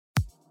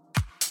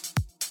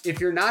if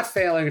you're not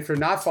failing, if you're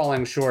not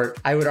falling short,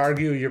 I would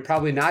argue you're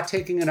probably not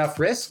taking enough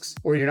risks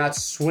or you're not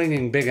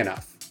swinging big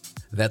enough.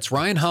 That's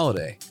Ryan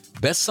Holiday,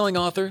 best-selling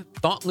author,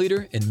 thought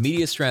leader, and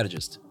media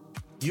strategist.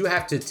 You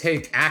have to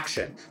take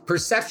action.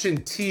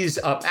 Perception tees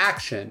up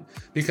action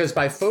because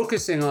by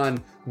focusing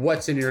on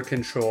what's in your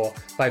control,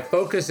 by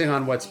focusing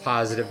on what's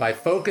positive, by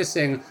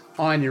focusing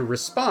on your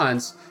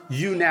response,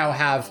 you now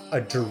have a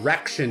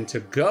direction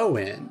to go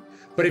in.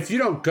 But if you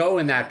don't go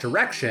in that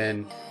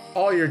direction,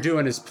 all you're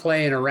doing is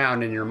playing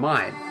around in your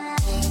mind.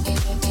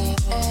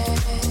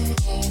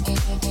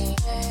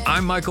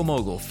 I'm Michael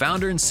Mogul,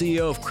 founder and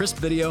CEO of Crisp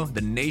Video,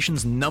 the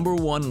nation's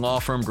 #1 law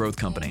firm growth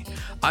company.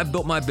 I've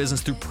built my business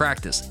through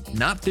practice,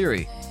 not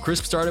theory.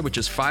 Crisp started with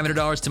just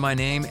 $500 to my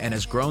name and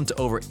has grown to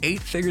over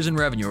 8 figures in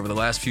revenue over the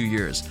last few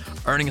years,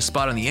 earning a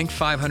spot on the Inc.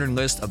 500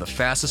 list of the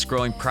fastest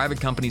growing private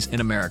companies in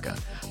America.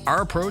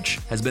 Our approach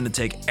has been to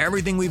take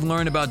everything we've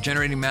learned about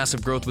generating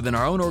massive growth within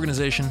our own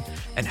organization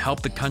and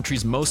help the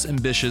country's most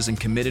ambitious and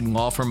committed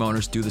law firm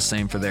owners do the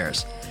same for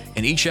theirs.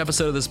 In each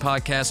episode of this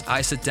podcast,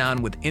 I sit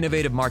down with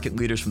innovative market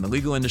leaders from the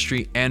legal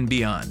industry and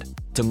beyond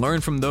to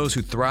learn from those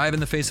who thrive in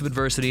the face of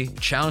adversity,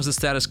 challenge the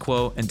status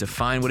quo, and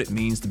define what it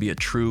means to be a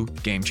true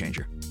game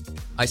changer.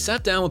 I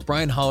sat down with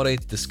Ryan Holiday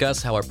to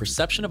discuss how our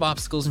perception of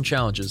obstacles and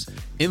challenges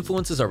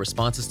influences our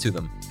responses to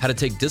them, how to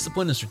take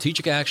discipline and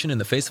strategic action in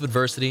the face of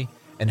adversity,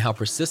 and how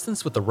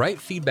persistence with the right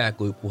feedback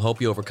loop will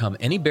help you overcome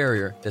any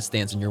barrier that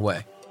stands in your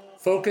way.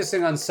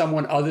 Focusing on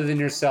someone other than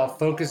yourself,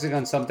 focusing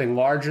on something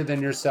larger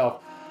than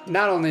yourself,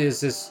 not only is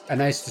this a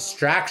nice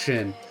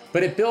distraction,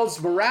 but it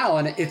builds morale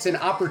and it's an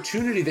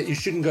opportunity that you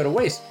shouldn't go to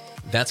waste.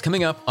 That's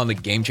coming up on the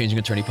Game Changing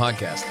Attorney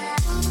podcast.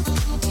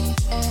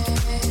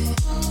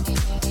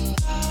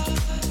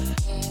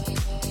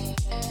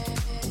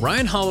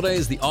 Ryan Holiday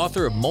is the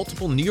author of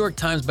multiple New York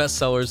Times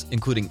bestsellers,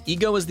 including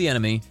Ego is the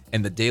Enemy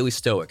and The Daily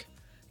Stoic.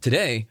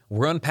 Today,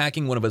 we're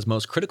unpacking one of his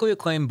most critically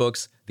acclaimed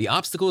books, The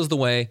Obstacle is the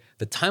Way,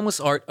 The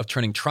Timeless Art of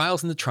Turning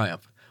Trials into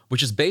Triumph,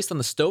 which is based on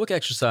the Stoic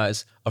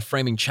exercise of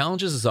framing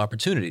challenges as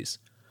opportunities.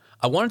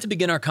 I wanted to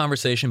begin our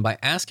conversation by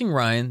asking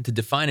Ryan to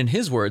define in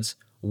his words,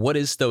 what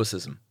is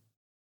Stoicism?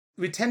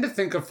 We tend to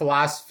think of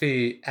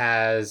philosophy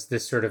as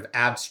this sort of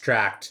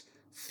abstract,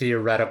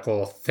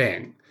 theoretical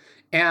thing.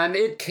 And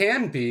it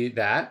can be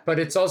that, but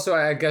it's also,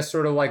 I guess,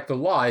 sort of like the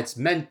law. It's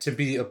meant to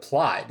be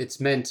applied. It's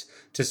meant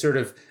to sort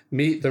of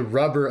meet the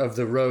rubber of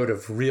the road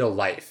of real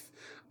life.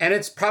 And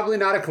it's probably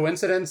not a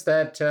coincidence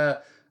that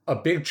a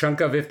big chunk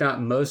of, if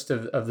not most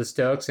of the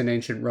Stoics in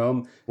ancient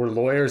Rome were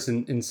lawyers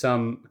in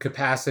some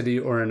capacity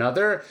or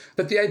another.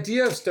 But the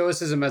idea of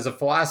Stoicism as a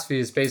philosophy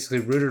is basically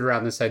rooted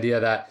around this idea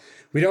that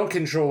we don't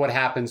control what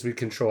happens, we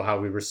control how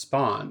we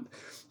respond.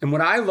 And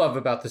what I love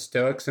about the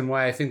Stoics and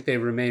why I think they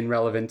remain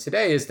relevant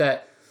today is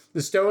that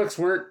the Stoics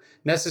weren't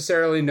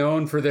necessarily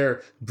known for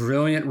their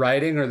brilliant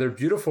writing or their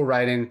beautiful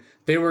writing.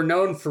 They were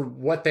known for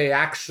what they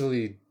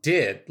actually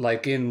did,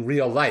 like in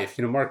real life.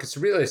 You know, Marcus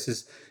Aurelius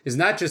is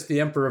not just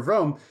the emperor of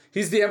Rome,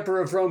 he's the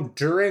emperor of Rome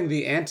during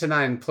the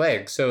Antonine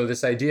Plague. So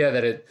this idea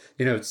that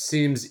it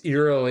seems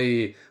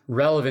eerily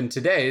relevant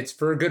today, it's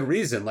for a good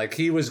reason. Like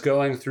he was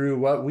going through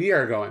what we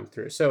are going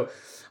through. So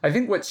I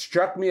think what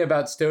struck me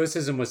about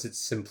Stoicism was its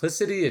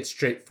simplicity, its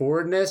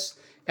straightforwardness,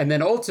 and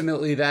then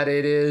ultimately that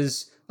it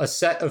is a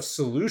set of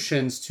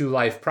solutions to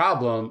life's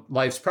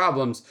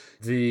problems,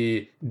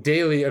 the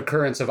daily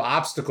occurrence of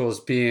obstacles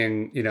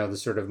being, the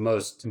sort of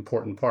most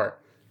important part.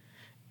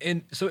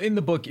 And so in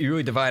the book, you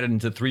really divide it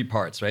into 3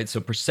 parts, right? So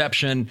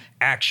perception,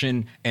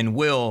 action, and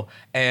will.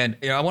 And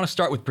I want to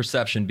start with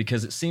perception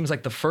because it seems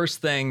like the first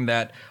thing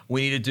that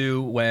we need to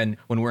do when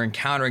we're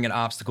encountering an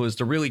obstacle is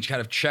to really kind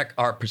of check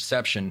our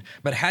perception.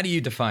 But how do you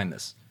define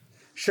this?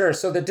 Sure.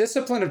 So the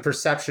discipline of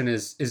perception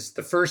is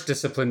the first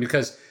discipline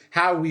because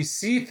how we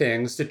see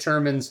things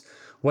determines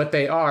what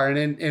they are.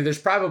 And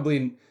there's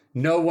probably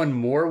no one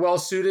more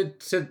well-suited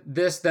to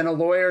this than a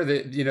lawyer.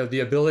 The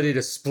ability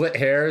to split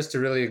hairs, to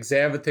really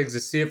examine things, to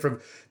see it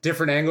from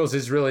different angles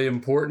is really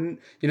important.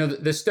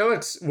 The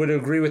Stoics would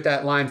agree with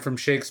that line from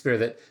Shakespeare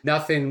that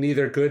nothing,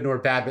 neither good nor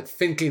bad, but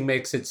thinking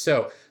makes it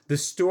so. The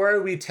story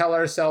we tell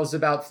ourselves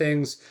about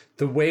things,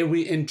 the way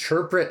we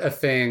interpret a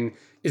thing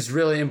is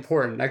really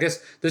important. I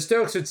guess the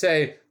Stoics would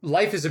say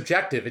life is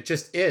objective. It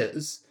just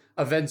is.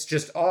 Events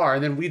just are.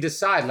 And then we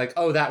decide like,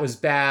 oh, that was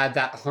bad.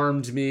 That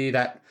harmed me.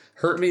 That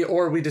hurt me.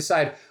 Or we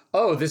decide,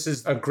 oh, this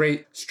is a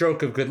great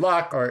stroke of good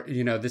luck. Or,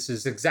 this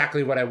is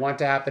exactly what I want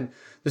to happen.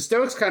 The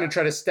Stoics kind of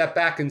try to step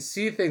back and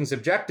see things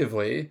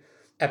objectively.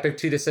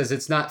 Epictetus says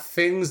it's not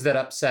things that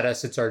upset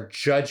us. It's our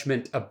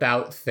judgment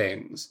about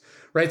things,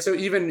 right? So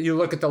even you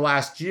look at the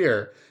last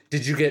year,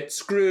 did you get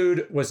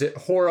screwed? Was it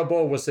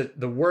horrible? Was it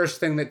the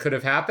worst thing that could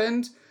have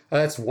happened?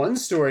 That's one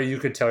story you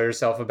could tell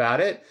yourself about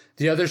it.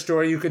 The other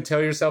story you could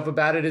tell yourself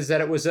about it is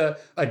that it was a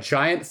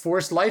giant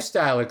forced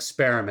lifestyle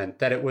experiment,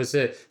 that it was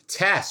a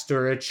test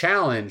or a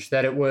challenge,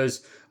 that it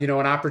was, an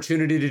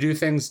opportunity to do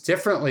things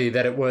differently,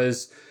 that it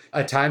was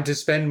a time to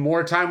spend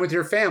more time with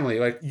your family.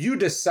 Like you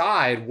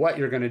decide what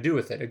you're going to do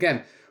with it.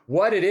 Again,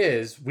 what it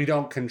is, we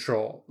don't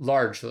control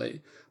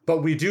largely,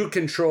 but we do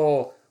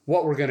control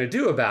what we're going to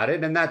do about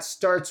it. And that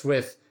starts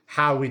with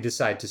how we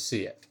decide to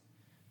see it.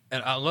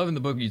 And I love in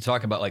the book you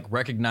talk about like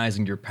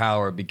recognizing your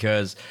power,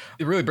 because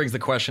it really brings the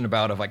question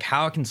about of like,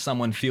 how can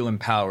someone feel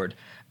empowered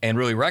and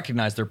really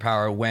recognize their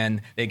power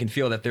when they can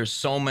feel that there's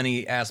so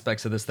many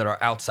aspects of this that are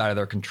outside of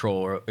their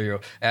control, or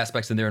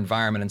aspects in their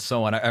environment and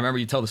so on. I remember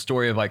you tell the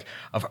story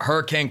of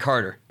Hurricane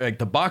Carter, like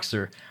the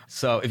boxer.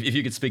 So if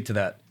you could speak to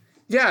that.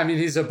 Yeah, I mean,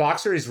 he's a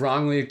boxer. He's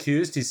wrongly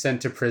accused. He's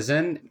sent to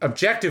prison.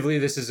 Objectively,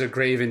 this is a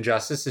grave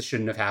injustice. It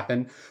shouldn't have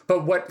happened.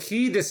 But what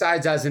he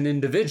decides as an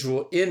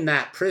individual in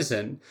that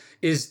prison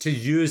is to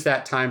use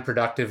that time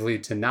productively,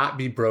 to not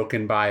be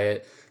broken by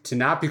it, to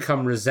not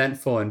become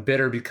resentful and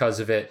bitter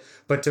because of it,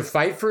 but to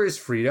fight for his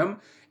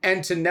freedom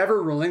and to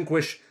never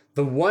relinquish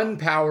the one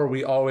power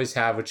we always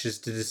have, which is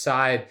to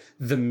decide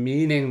the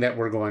meaning that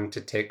we're going to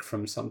take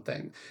from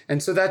something.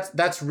 And so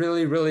that's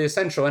really, really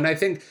essential. And I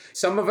think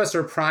some of us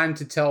are primed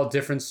to tell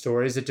different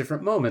stories at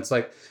different moments.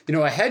 Like,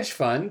 a hedge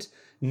fund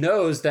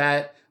knows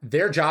that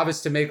their job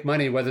is to make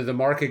money whether the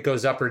market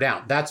goes up or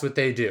down. That's what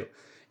they do.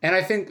 And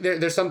I think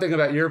there's something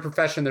about your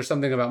profession, there's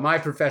something about my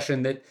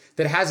profession that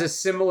has a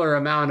similar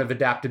amount of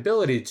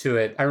adaptability to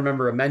it. I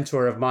remember a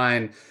mentor of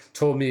mine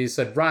told me, he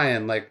said,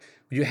 Ryan, like,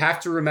 you have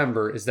to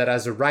remember is that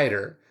as a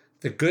writer,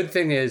 the good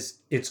thing is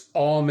it's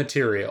all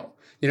material.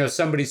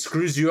 Somebody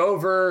screws you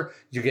over,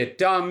 you get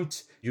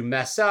dumped, you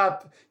mess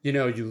up, you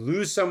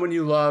lose someone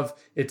you love.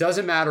 It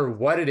doesn't matter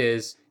what it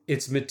is,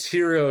 it's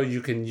material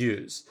you can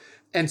use.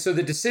 And so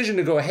the decision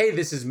to go, hey,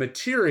 this is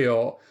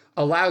material,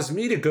 allows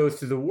me to go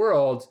through the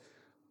world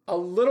a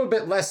little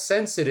bit less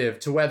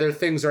sensitive to whether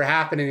things are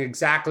happening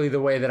exactly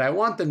the way that I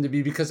want them to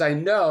be, because I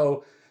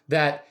know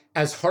that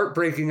as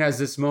heartbreaking as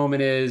this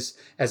moment is,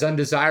 as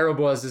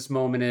undesirable as this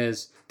moment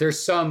is, there's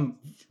some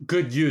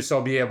good use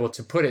I'll be able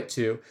to put it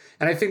to.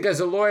 And I think as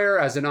a lawyer,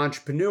 as an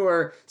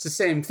entrepreneur, it's the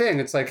same thing.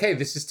 It's like, hey,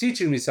 this is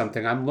teaching me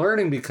something. I'm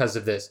learning because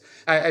of this.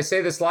 I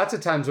say this lots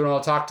of times when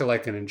I'll talk to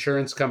like an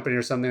insurance company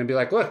or something and be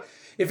like, look,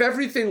 if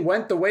everything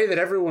went the way that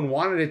everyone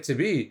wanted it to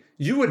be,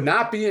 you would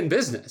not be in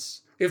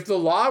business. If the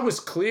law was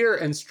clear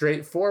and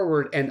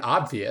straightforward and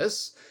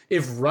obvious,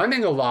 if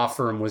running a law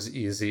firm was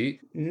easy,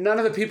 none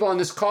of the people on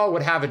this call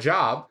would have a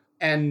job.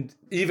 And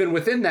even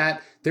within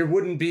that, there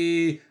wouldn't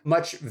be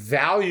much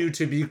value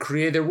to be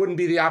created. There wouldn't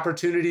be the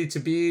opportunity to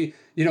be,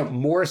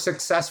 more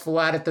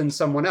successful at it than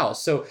someone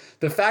else. So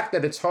the fact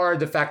that it's hard,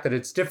 the fact that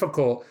it's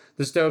difficult,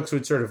 the Stoics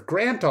would sort of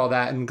grant all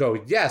that and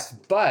go, yes,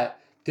 but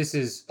this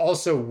is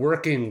also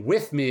working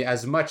with me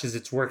as much as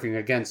it's working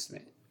against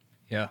me.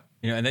 Yeah.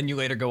 And then you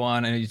later go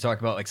on and you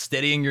talk about like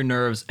steadying your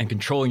nerves and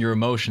controlling your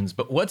emotions.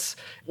 But what's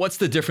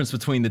the difference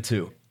between the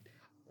two?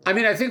 I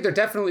mean, I think they're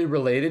definitely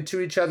related to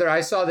each other.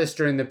 I saw this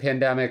during the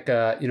pandemic.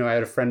 I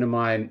had a friend of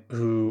mine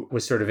who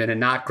was sort of in a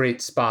not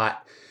great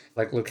spot,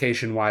 like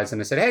location wise.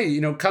 And I said, hey,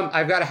 come,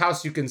 I've got a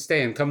house you can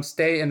stay in. Come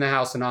stay in the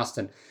house in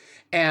Austin.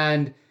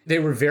 And they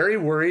were very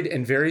worried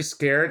and very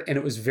scared. And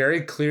it was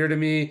very clear to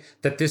me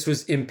that this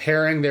was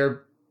impairing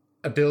their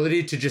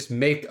ability to just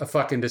make a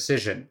fucking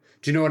decision.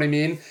 Do you know what I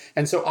mean?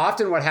 And so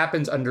often what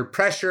happens under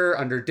pressure,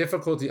 under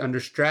difficulty, under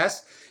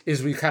stress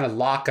is we kind of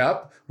lock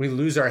up, we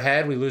lose our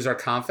head, we lose our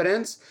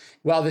confidence.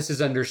 While this is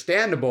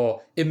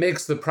understandable, it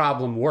makes the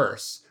problem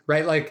worse,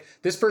 right? Like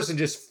this person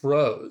just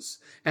froze.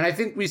 And I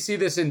think we see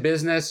this in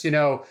business,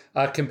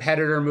 a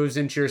competitor moves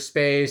into your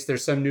space,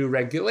 there's some new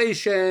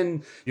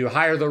regulation, you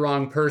hire the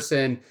wrong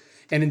person.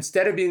 And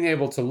instead of being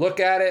able to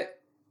look at it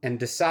and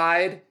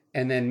decide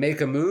and then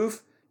make a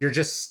move, you're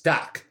just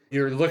stuck.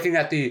 You're looking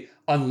at the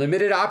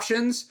unlimited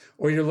options,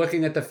 or you're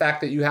looking at the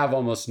fact that you have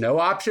almost no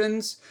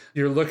options.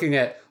 You're looking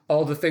at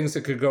all the things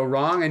that could go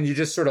wrong, and you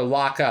just sort of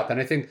lock up.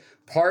 And I think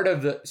part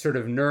of the sort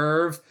of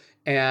nerve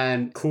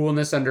and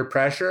coolness under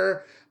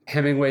pressure,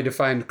 Hemingway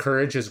defined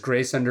courage as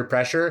grace under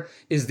pressure,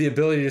 is the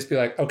ability to just be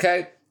like,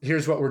 okay,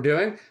 here's what we're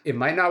doing. It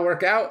might not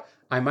work out.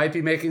 I might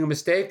be making a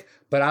mistake,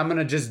 but I'm going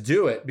to just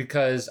do it,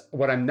 because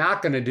what I'm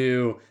not going to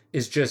do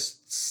is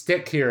just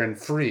stick here and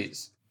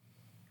freeze.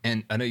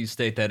 And I know you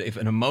state that if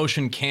an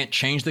emotion can't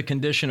change the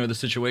condition or the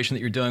situation that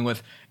you're dealing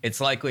with,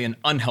 it's likely an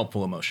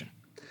unhelpful emotion.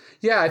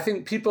 Yeah, I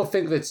think people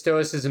think that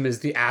Stoicism is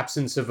the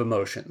absence of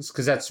emotions,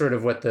 because that's sort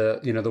of what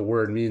the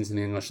word means in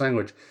the English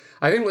language.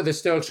 I think what the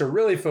Stoics are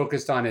really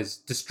focused on is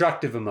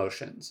destructive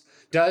emotions.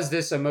 Does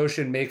this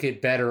emotion make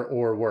it better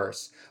or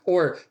worse?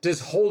 Or does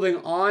holding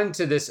on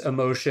to this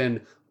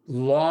emotion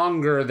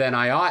longer than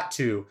I ought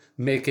to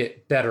make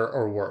it better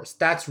or worse?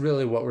 That's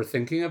really what we're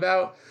thinking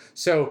about.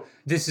 So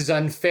this is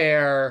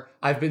unfair.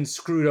 I've been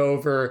screwed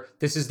over.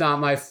 This is not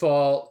my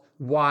fault.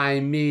 Why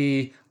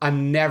me?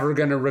 I'm never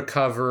going to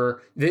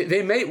recover.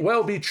 They may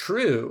well be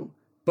true,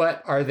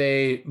 but are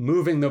they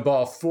moving the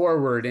ball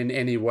forward in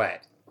any way?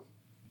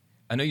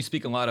 I know you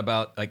speak a lot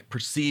about like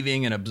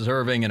perceiving and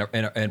observing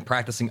and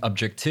practicing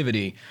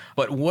objectivity,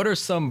 but what are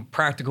some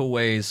practical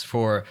ways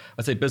for,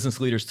 let's say,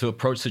 business leaders to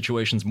approach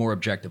situations more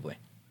objectively?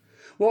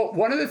 Well,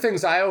 one of the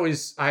things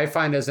I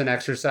find as an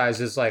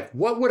exercise is like,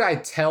 what would I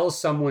tell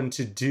someone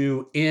to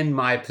do in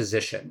my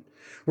position?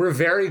 We're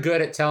very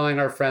good at telling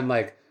our friend,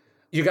 like,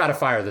 you got to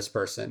fire this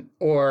person,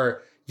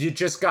 or you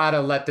just got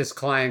to let this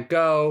client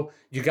go.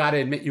 You got to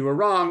admit you were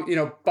wrong,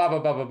 blah, blah,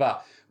 blah, blah,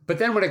 blah. But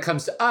then when it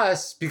comes to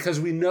us, because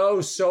we know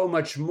so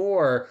much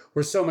more,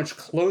 we're so much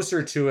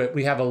closer to it,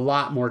 we have a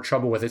lot more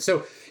trouble with it.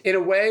 So in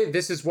a way,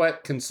 this is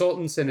what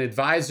consultants and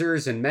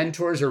advisors and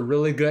mentors are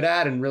really good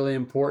at and really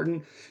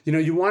important.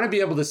 You want to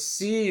be able to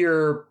see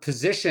your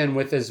position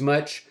with as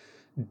much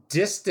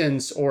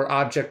distance or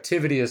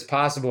objectivity as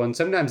possible. And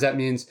sometimes that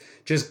means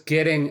just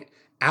getting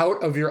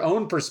out of your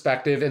own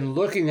perspective and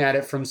looking at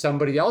it from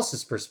somebody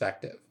else's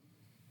perspective.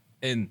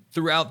 And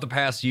throughout the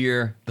past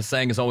year, the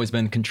saying has always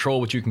been control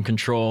what you can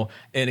control.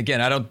 And again,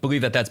 I don't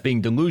believe that that's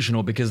being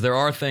delusional, because there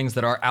are things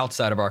that are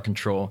outside of our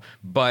control.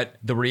 But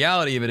the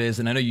reality of it is,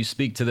 and I know you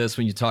speak to this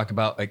when you talk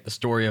about like the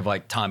story of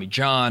like Tommy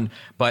John,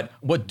 but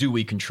what do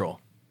we control?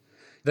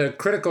 The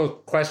critical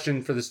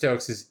question for the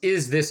Stoics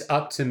is this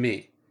up to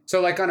me?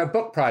 So like on a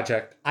book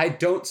project, I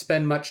don't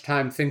spend much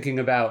time thinking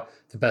about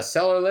the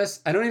bestseller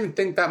list. I don't even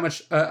think that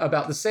much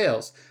about the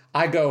sales.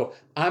 I go,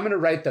 I'm going to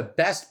write the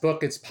best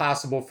book it's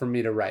possible for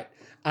me to write.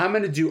 I'm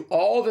going to do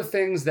all the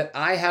things that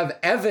I have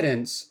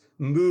evidence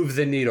move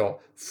the needle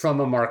from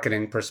a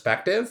marketing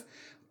perspective.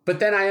 But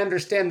then I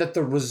understand that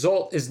the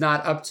result is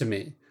not up to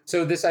me.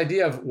 So this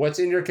idea of what's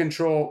in your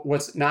control,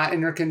 what's not in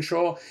your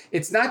control,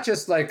 it's not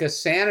just like a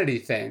sanity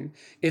thing.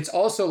 It's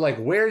also like,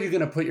 where are you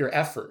going to put your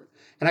effort?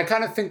 And I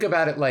kind of think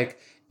about it like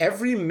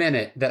every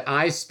minute that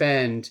I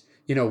spend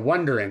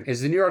wondering, is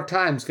the New York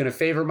Times going to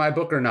favor my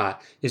book or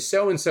not? Is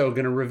so-and-so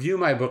going to review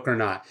my book or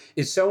not?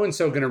 Is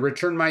so-and-so going to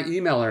return my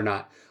email or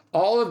not?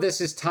 All of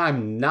this is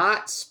time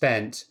not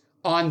spent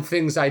on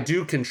things I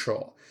do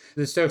control.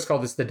 The Stoics call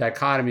this the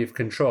dichotomy of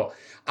control.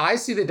 I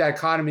see the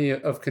dichotomy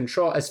of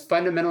control as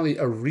fundamentally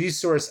a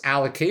resource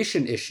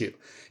allocation issue.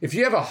 If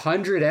you have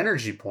 100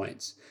 energy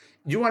points,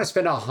 you want to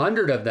spend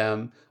 100 of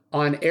them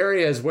on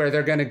areas where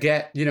they're going to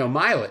get,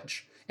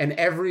 mileage. And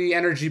every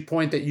energy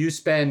point that you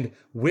spend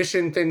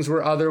wishing things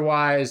were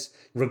otherwise,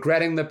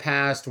 regretting the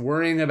past,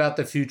 worrying about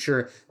the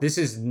future, this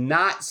is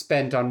not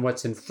spent on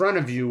what's in front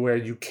of you where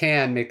you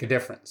can make a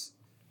difference.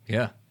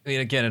 Yeah. I mean,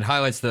 again, it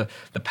highlights the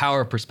power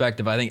of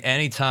perspective. I think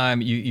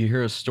anytime you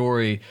hear a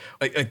story,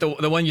 like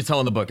the one you tell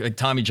in the book, like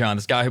Tommy John,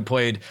 this guy who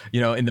played,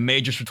 in the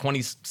majors for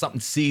 20-something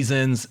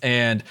seasons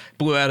and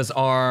blew out his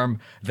arm.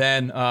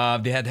 Then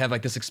they had to have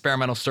like this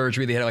experimental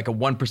surgery. They had like a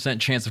 1%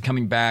 chance of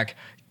coming back.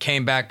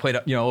 Came back, played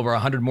over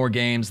 100 more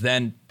games.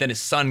 Then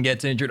his son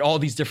gets injured. All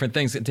these different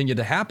things continued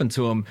to happen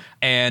to him,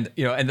 and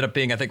ended up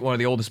being, I think, one of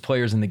the oldest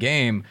players in the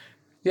game.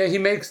 Yeah, he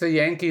makes the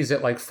Yankees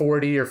at like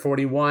 40 or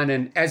 41,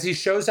 and as he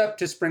shows up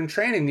to spring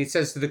training, he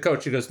says to the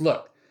coach, he goes,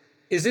 "Look,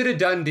 is it a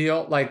done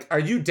deal? Like, are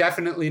you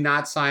definitely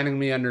not signing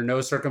me under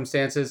no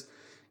circumstances?"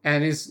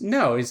 And he's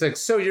like,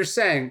 "So you're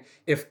saying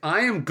if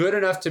I am good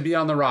enough to be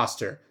on the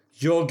roster,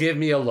 you'll give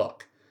me a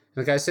look?"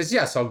 And the guy says,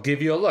 "Yes, I'll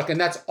give you a look."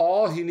 And that's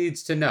all he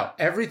needs to know.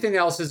 Everything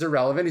else is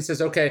irrelevant. He says,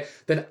 "Okay,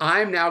 then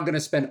I'm now going to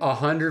spend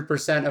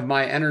 100% of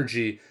my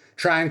energy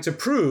trying to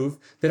prove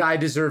that I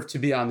deserve to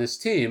be on this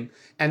team.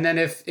 And then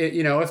if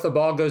the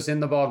ball goes in,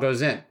 the ball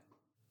goes in."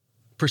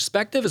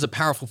 Perspective is a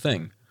powerful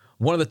thing.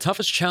 One of the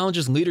toughest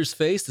challenges leaders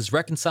face is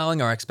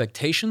reconciling our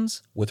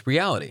expectations with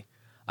reality.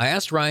 I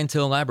asked Ryan to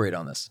elaborate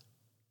on this.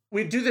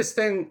 We do this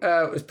thing,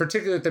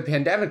 particularly with the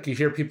pandemic, you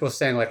hear people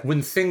saying like,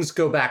 when things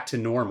go back to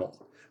normal.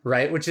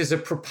 Right? Which is a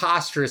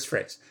preposterous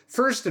phrase.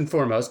 First and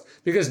foremost,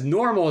 because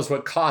normal is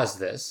what caused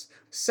this.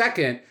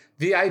 Second,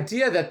 the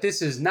idea that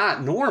this is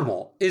not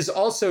normal is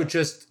also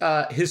just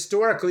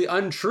historically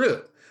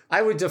untrue.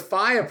 I would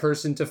defy a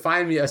person to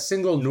find me a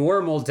single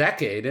normal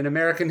decade in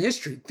American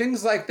history.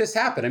 Things like this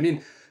happen. I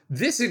mean,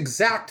 this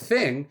exact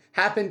thing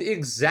happened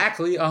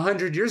exactly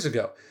 100 years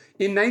ago.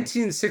 In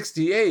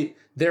 1968,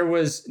 there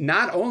was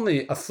not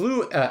only a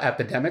flu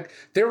epidemic,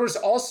 there was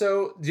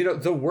also,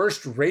 the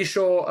worst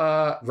racial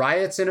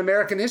riots in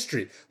American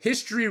history.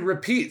 History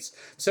repeats.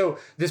 So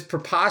this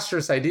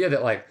preposterous idea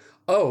that like,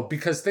 oh,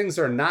 because things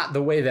are not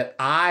the way that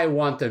I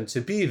want them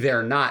to be,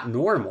 they're not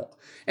normal.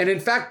 And in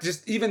fact,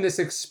 just even this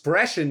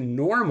expression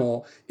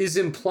normal is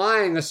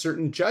implying a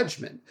certain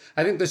judgment.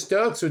 I think the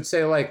Stoics would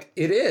say like,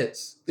 it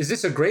is. Is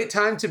this a great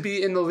time to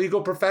be in the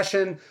legal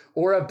profession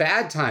or a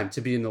bad time to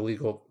be in the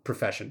legal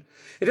profession?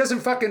 It doesn't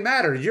fucking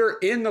matter. You're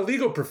in the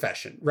legal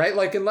profession, right?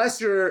 Like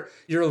unless you're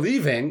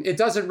leaving, it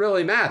doesn't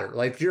really matter.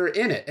 Like you're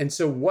in it. And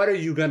so what are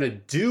you going to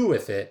do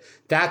with it?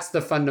 That's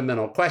the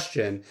fundamental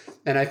question.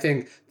 And I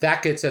think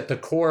that gets at the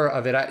core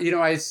of it.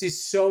 I see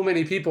so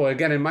many people,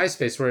 again, in my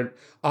space where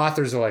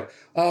authors are like,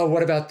 oh,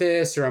 what about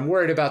this? Or I'm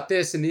worried about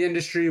this in the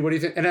industry. What do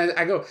you think? And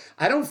I go,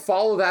 I don't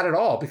follow that at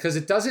all because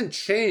it doesn't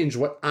change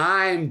what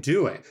I'm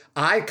doing.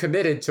 I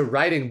committed to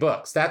writing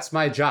books. That's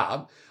my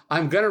job.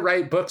 I'm going to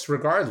write books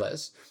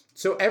regardless.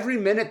 So every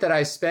minute that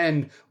I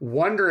spend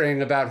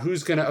wondering about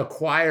who's going to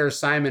acquire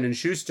Simon &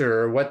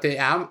 Schuster or what the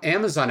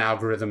Amazon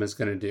algorithm is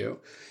going to do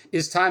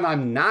is time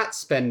I'm not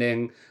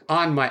spending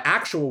on my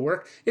actual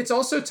work. It's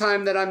also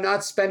time that I'm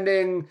not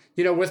spending,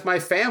 with my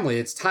family.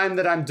 It's time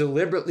that I'm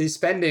deliberately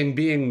spending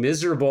being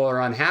miserable or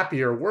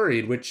unhappy or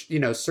worried, which,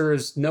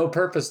 serves no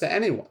purpose to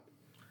anyone.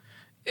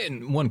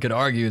 And one could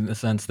argue in the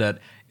sense that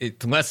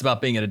it's less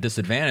about being at a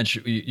disadvantage.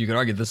 You could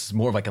argue this is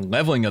more of like a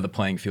leveling of the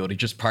playing field. You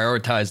just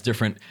prioritize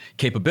different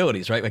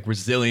capabilities, right? Like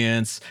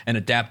resilience and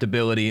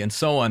adaptability and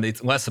so on.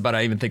 It's less about,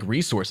 I even think,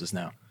 resources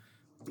now.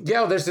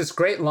 Yeah, well, there's this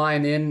great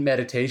line in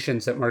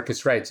Meditations that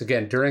Marcus writes,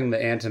 again, during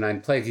the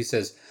Antonine Plague. He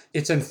says,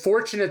 it's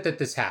unfortunate that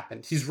this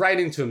happened. He's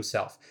writing to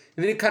himself.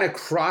 And then he kind of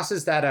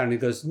crosses that out and he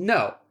goes,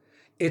 no,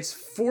 it's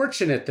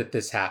fortunate that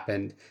this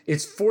happened.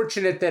 It's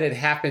fortunate that it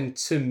happened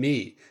to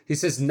me. He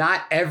says,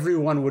 not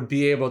everyone would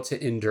be able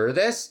to endure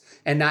this,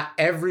 and not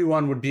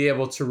everyone would be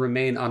able to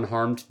remain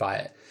unharmed by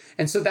it.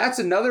 And so that's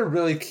another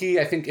really key,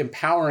 I think,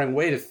 empowering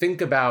way to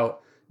think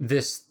about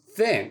this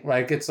thing.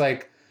 Like, it's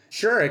like,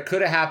 sure, it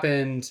could have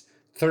happened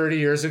 30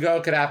 years ago,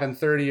 it could happen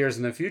 30 years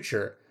in the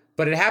future,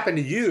 but it happened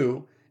to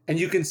you. And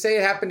you can say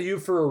it happened to you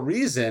for a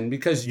reason,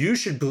 because you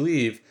should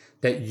believe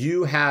that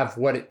you have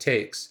what it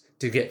takes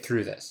to get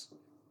through this.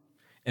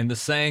 And the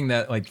saying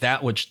that like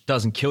that which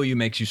doesn't kill you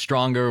makes you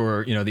stronger,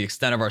 or, you know, the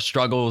extent of our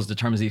struggles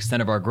determines the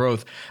extent of our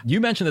growth.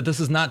 You mentioned that this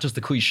is not just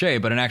a cliche,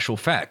 but an actual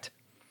fact.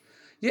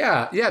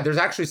 Yeah. There's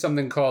actually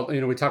something called,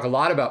 we talk a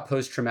lot about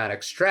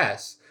post-traumatic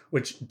stress,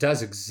 which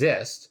does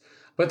exist,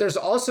 but there's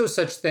also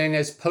such thing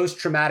as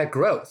post-traumatic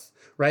growth,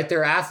 right? There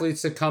are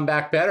athletes that come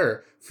back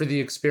better for the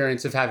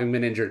experience of having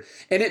been injured.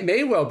 And it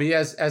may well be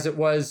as it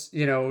was,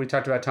 we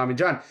talked about Tommy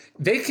John,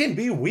 they can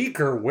be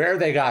weaker where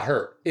they got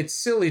hurt. It's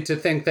silly to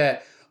think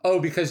that, oh,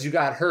 because you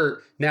got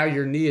hurt, now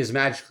your knee is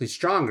magically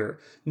stronger.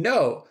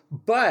 No,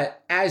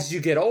 but as you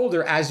get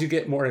older, as you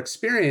get more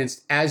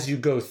experienced, as you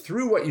go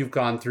through what you've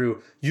gone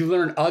through, you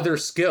learn other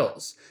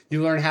skills.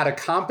 You learn how to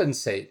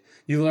compensate.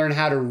 You learn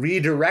how to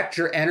redirect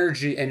your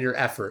energy and your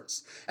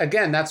efforts.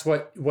 Again, that's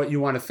what you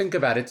want to think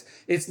about.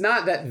 It's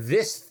not that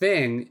this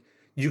thing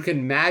you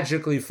can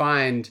magically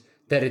find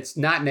that it's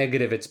not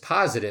negative, it's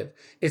positive.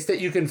 It's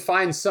that you can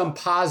find some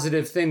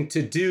positive thing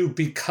to do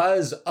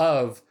because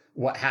of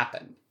what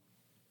happened.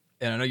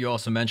 And I know you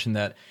also mentioned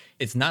that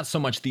it's not so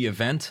much the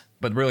event,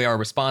 but really our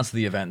response to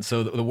the event.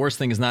 So the worst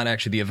thing is not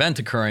actually the event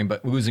occurring,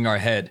 but losing our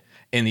head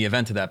in the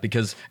event of that,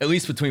 because at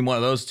least between one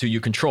of those two,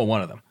 you control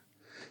one of them.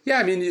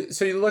 Yeah,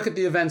 so you look at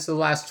the events of the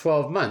last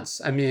 12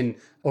 months.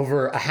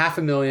 Over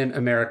 500,000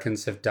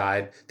 Americans have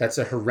died. That's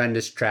a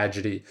horrendous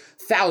tragedy.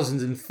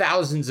 Thousands and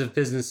thousands of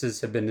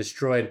businesses have been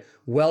destroyed.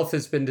 Wealth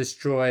has been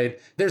destroyed.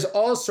 There's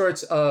all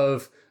sorts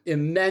of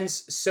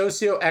immense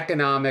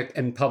socioeconomic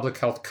and public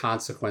health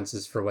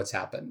consequences for what's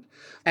happened.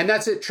 And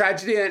that's a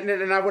tragedy. And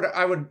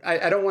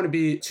I don't want to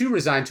be too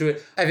resigned to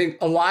it. I think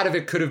a lot of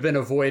it could have been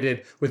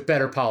avoided with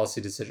better policy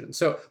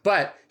decisions.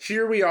 But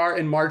here we are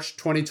in March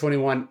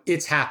 2021.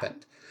 It's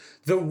happened.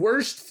 The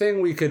worst thing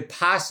we could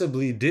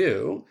possibly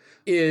do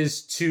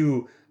is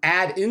to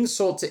add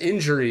insult to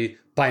injury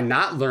by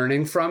not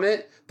learning from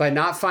it, by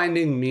not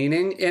finding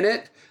meaning in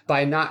it,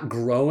 by not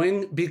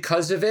growing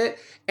because of it,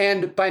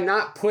 and by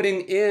not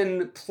putting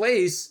in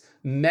place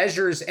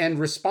measures and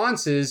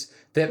responses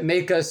that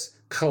make us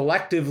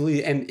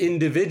collectively and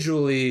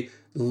individually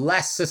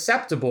less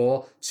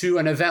susceptible to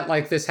an event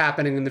like this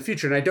happening in the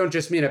future. And I don't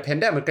just mean a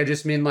pandemic. I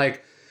just mean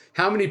like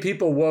how many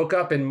people woke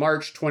up in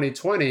March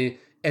 2020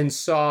 and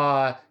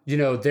saw,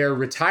 their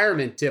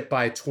retirement dip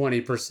by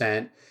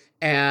 20%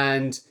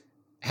 and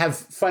have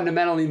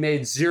fundamentally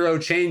made zero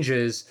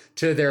changes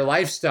to their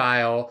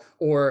lifestyle.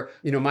 Or,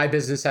 my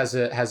business has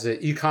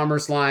a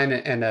e-commerce line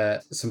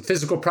and some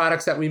physical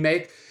products that we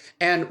make.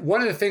 And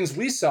one of the things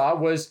we saw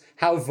was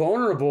how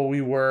vulnerable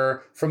we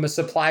were from a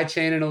supply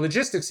chain and a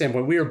logistics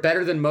standpoint. We are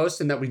better than most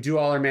in that we do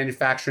all our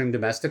manufacturing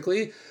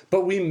domestically,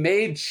 but we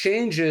made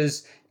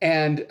changes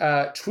and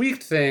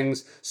tweaked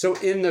things so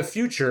in the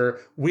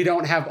future, we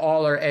don't have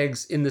all our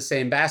eggs in the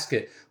same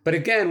basket. But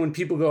again, when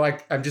people go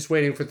like, I'm just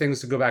waiting for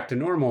things to go back to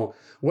normal,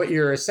 what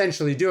you're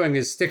essentially doing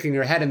is sticking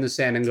your head in the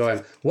sand and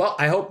going, well,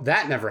 I hope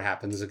that never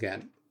happens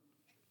again.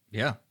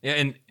 Yeah.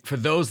 And for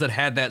those that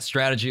had that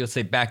strategy, let's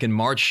say back in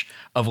March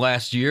of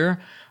last year,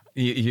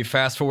 you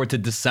fast forward to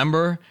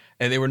December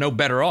and they were no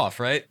better off,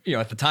 right?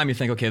 At the time you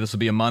think, okay, this will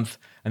be a month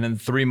and then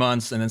 3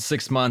 months and then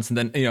 6 months and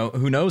then,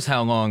 who knows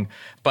how long.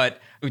 But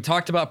we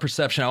talked about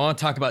perception. I want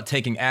to talk about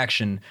taking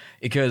action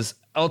because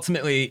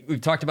ultimately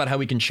we've talked about how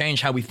we can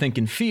change how we think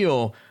and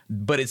feel,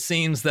 but it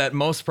seems that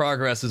most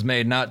progress is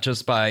made not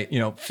just by,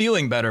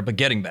 feeling better, but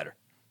getting better.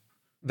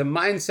 The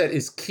mindset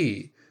is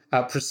key.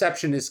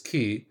 Perception is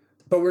key.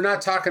 But we're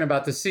not talking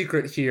about the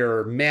secret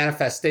here,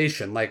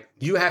 manifestation. Like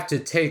you have to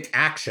take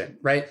action,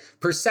 right?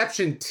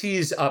 Perception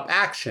tees up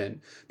action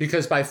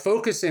because by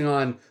focusing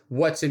on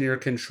what's in your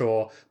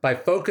control, by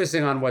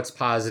focusing on what's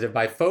positive,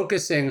 by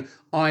focusing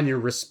on your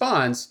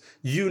response,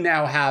 you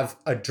now have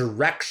a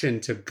direction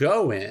to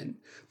go in.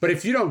 But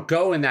if you don't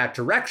go in that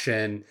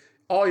direction,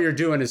 all you're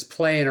doing is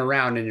playing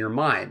around in your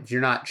mind. You're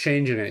not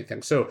changing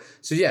anything. So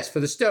yes, for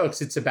the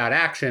Stoics, it's about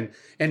action.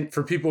 And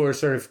for people who are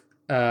sort of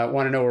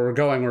want to know where we're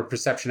going, where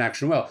perception,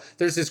 action, will.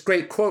 There's this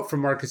great quote from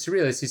Marcus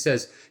Aurelius. He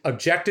says,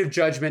 objective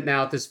judgment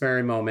now at this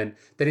very moment.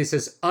 Then he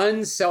says,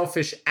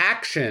 unselfish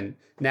action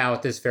now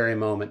at this very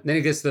moment. And then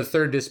he gets to the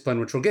third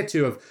discipline, which we'll get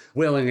to, of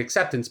willing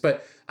acceptance.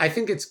 But I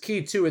think it's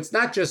key too. It's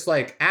not just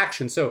like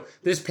action. So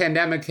this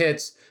pandemic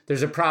hits,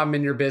 there's a problem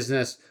in your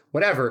business,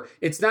 whatever.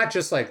 It's not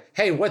just like,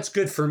 hey, what's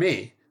good for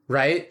me,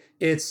 right?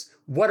 It's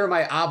what are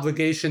my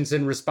obligations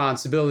and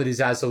responsibilities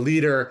as a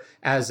leader,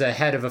 as a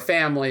head of a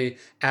family,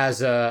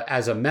 as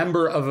a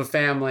member of a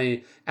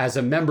family, as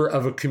a member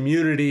of a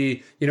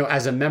community,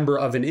 as a member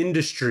of an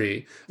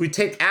industry. We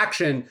take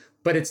action,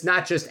 but it's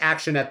not just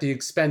action at the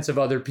expense of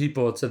other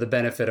people to the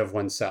benefit of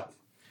oneself.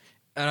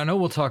 And I know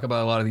we'll talk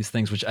about a lot of these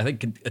things, which I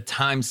think at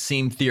times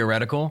seem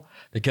theoretical,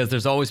 because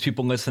there's always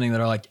people listening that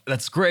are like,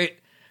 that's great,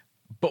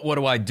 but what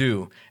do I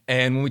do?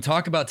 And when we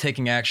talk about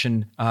taking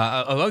action,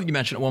 I love you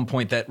mentioned at one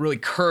point that really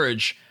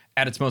courage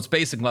at its most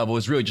basic level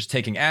is really just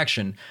taking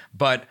action.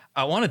 But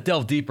I want to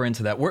delve deeper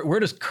into that. Where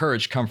does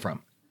courage come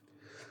from?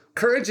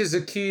 Courage is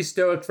a key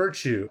Stoic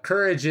virtue.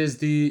 Courage is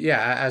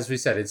as we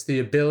said, it's the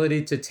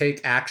ability to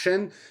take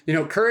action.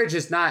 Courage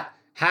is not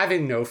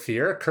having no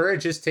fear.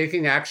 Courage is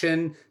taking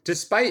action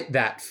despite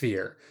that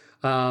fear.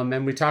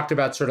 And we talked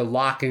about sort of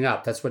locking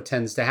up. That's what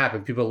tends to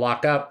happen. People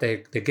lock up,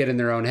 they get in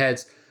their own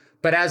heads.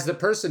 But as the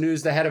person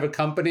who's the head of a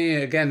company,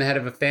 again, the head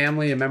of a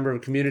family, a member of a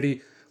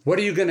community, what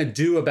are you going to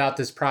do about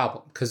this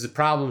problem? Because the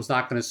problem's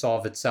not going to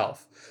solve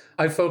itself.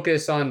 I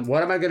focus on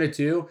what am I going to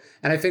do?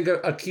 And I think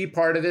a key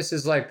part of this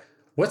is like,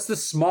 what's the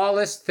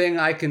smallest thing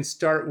I can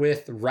start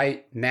with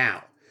right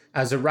now?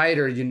 As a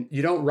writer,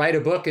 you don't write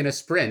a book in a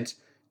sprint.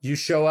 You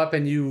show up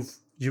and you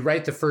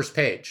write the first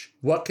page.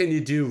 What can you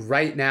do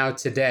right now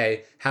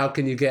today? How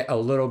can you get a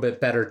little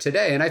bit better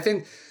today? And I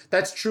think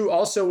that's true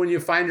also when you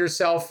find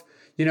yourself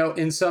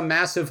in some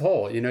massive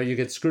hole. You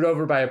get screwed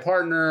over by a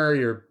partner,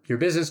 your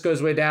business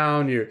goes way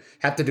down, you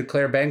have to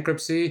declare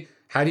bankruptcy.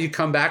 How do you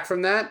come back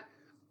from that?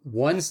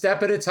 One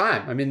step at a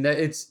time. I mean,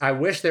 I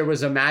wish there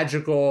was a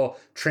magical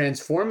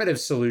transformative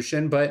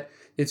solution, but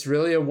it's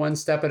really a one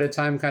step at a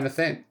time kind of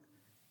thing.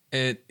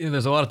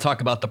 There's a lot of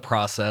talk about the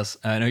process.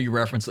 I know you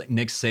referenced like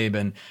Nick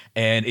Saban,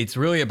 and it's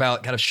really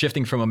about kind of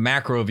shifting from a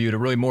macro view to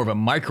really more of a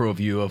micro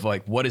view of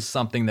like, what is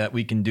something that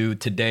we can do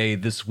today,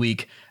 this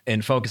week,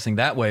 and focusing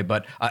that way.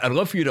 But I'd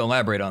love for you to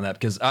elaborate on that,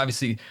 because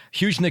obviously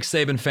huge Nick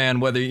Saban fan,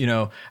 whether,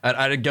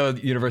 I didn't go to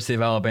the University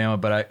of Alabama,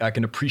 but I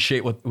can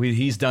appreciate what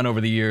he's done over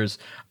the years,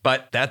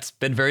 but that's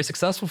been very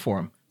successful for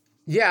him.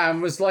 Yeah, I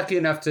was lucky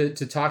enough to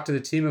talk to the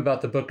team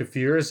about the book a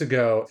few years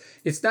ago.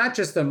 It's not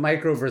just the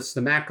micro versus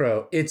the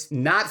macro. It's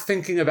not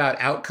thinking about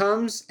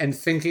outcomes and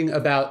thinking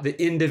about the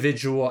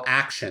individual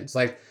actions.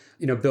 Like,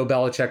 Bill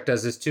Belichick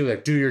does this too.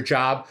 Like, do your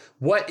job.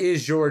 What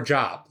is your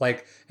job?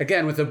 Like,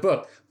 again, with a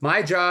book,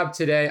 my job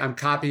today, I'm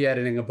copy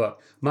editing a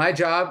book. My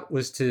job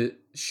was to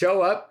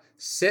show up,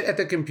 sit at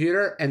the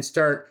computer, and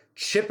start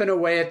chipping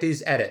away at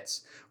these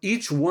edits.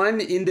 Each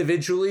one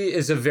individually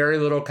is of very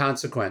little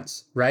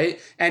consequence, right?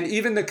 And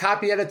even the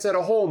copy edits as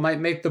a whole might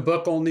make the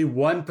book only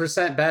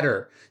 1%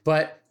 better.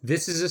 But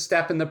this is a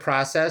step in the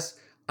process.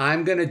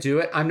 I'm going to do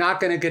it. I'm not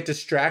going to get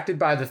distracted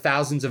by the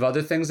thousands of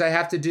other things I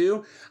have to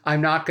do.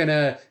 I'm not going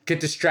to get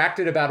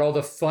distracted about all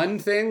the fun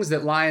things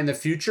that lie in the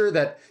future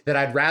that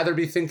I'd rather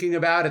be thinking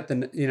about at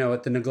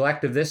the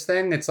neglect of this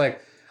thing. It's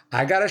like,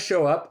 I got to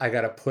show up, I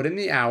got to put in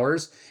the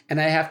hours, and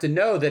I have to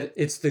know that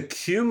it's the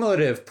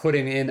cumulative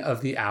putting in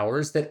of the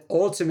hours that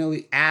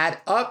ultimately add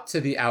up to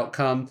the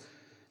outcome,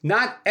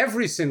 not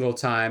every single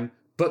time,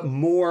 but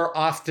more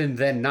often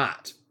than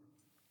not.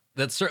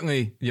 That's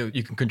certainly,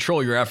 you can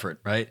control your effort,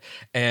 right?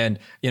 And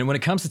when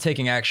it comes to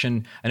taking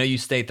action, I know you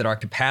state that our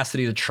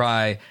capacity to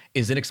try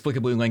is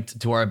inexplicably linked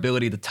to our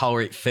ability to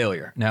tolerate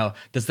failure. Now,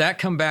 does that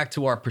come back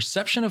to our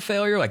perception of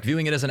failure, like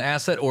viewing it as an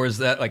asset, or is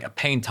that like a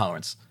pain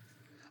tolerance?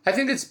 I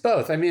think it's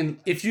both. I mean,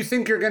 if you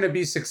think you're going to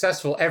be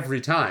successful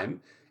every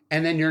time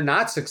and then you're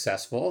not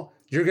successful,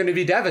 you're going to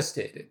be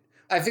devastated.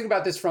 I think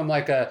about this from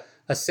like a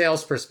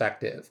sales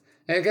perspective.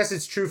 And I guess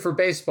it's true for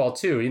baseball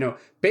too.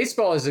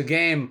 Baseball is a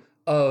game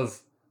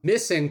of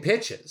missing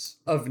pitches,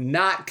 of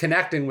not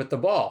connecting with the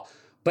ball.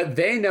 But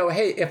they know,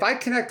 hey, if I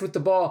connect with the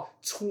ball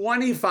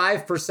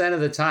 25% of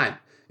the time,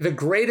 the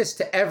greatest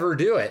to ever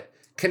do it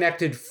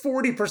connected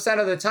 40%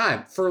 of the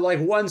time for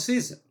like one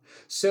season.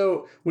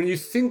 So when you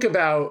think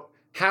about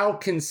how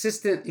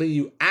consistently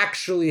you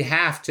actually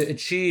have to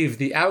achieve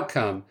the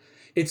outcome,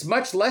 it's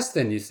much less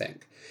than you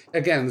think.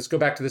 Again, let's go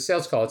back to the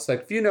sales call. It's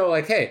like,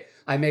 if hey,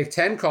 I make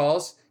 10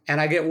 calls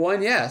and I get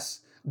one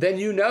yes, then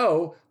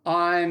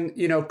on,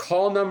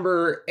 call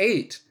number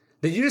 8,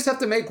 that you just have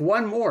to make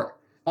one more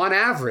on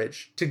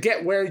average to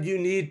get where you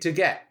need to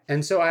get.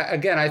 And so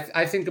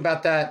I think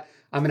about that.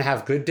 I'm going to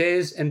have good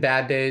days and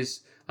bad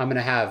days. I'm going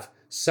to have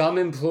some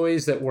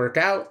employees that work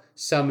out,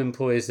 some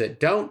employees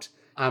that don't.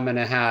 I'm going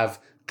to have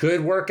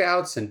good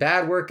workouts and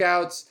bad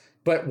workouts.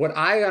 But what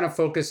I gotta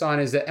focus on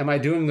is that, am I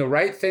doing the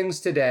right things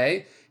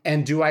today?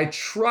 And do I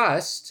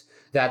trust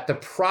that the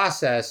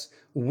process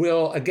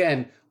will,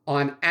 again,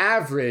 on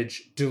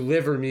average,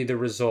 deliver me the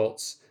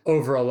results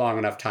over a long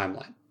enough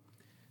timeline?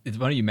 It's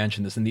funny you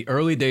mentioned this. In the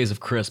early days of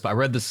Crisp, I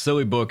read this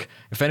silly book.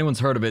 If anyone's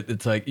heard of it,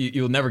 it's like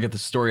you'll never get the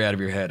story out of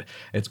your head.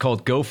 It's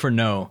called Go for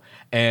No.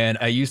 And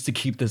I used to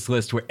keep this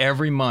list where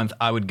every month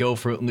I would go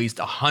for at least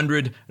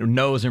 100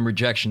 no's and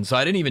rejections. So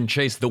I didn't even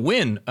chase the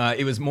win.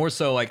 It was more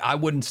so like I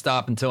wouldn't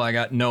stop until I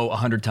got no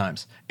 100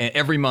 times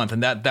every month.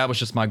 And that was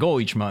just my goal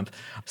each month.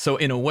 So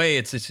in a way,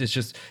 it's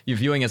just you're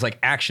viewing as like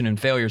action and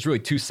failure is really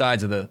two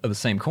sides of the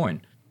same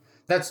coin.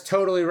 That's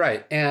totally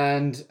right.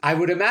 And I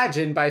would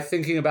imagine by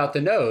thinking about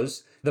the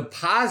no's, the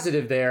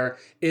positive there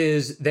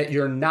is that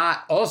you're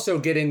not also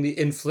getting the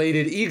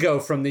inflated ego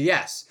from the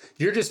yes.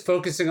 You're just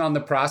focusing on the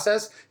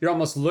process. You're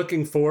almost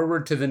looking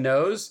forward to the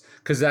no's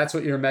because that's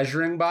what you're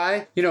measuring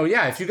by.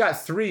 If you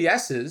got 3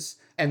 yeses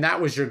and that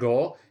was your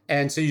goal,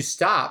 and so you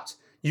stopped,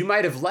 you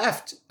might have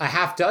left a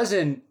half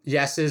dozen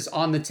yeses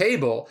on the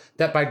table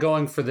that by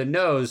going for the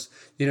no's,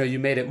 you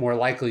made it more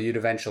likely you'd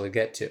eventually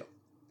get to.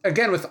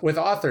 Again, with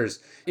authors,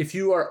 if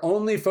you are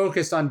only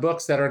focused on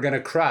books that are going to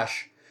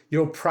crush,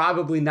 you'll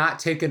probably not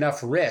take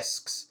enough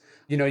risks.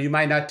 You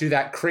might not do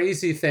that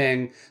crazy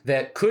thing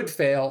that could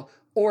fail,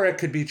 or it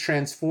could be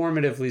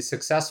transformatively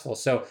successful.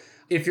 So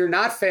if you're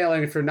not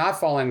failing, if you're not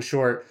falling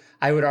short,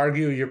 I would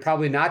argue you're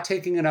probably not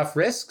taking enough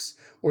risks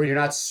or you're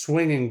not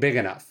swinging big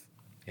enough.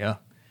 Yeah.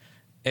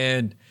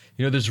 And,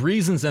 there's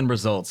reasons and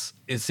results.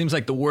 It seems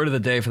like the word of the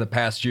day for the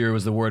past year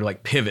was the word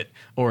like pivot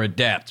or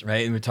adapt,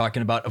 right? And we're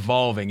talking about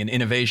evolving and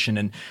innovation.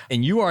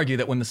 And you argue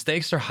that when the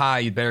stakes are high,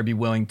 you'd better be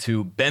willing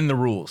to bend the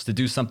rules, to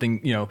do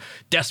something,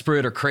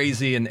 desperate or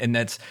crazy. And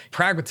that's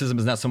pragmatism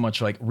is not so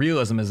much like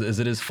realism as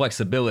it is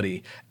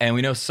flexibility. And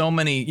we know so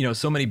many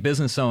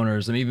business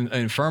owners and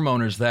even firm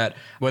owners that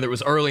whether it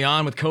was early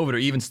on with COVID or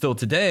even still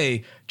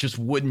today, just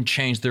wouldn't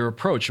change their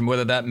approach. And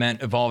whether that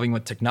meant evolving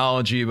with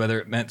technology, whether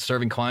it meant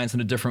serving clients in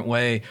a different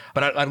way.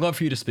 But I'd love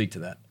for you to speak to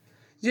that.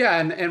 Yeah,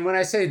 and when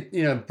I say,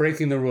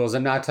 breaking the rules,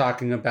 I'm not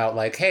talking about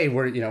like, hey,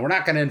 we're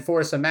not going to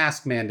enforce a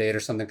mask mandate or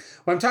something.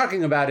 What I'm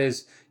talking about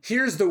is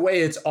here's the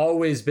way it's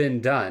always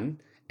been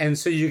done. And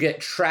so you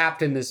get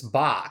trapped in this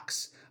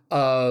box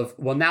of,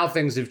 well, now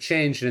things have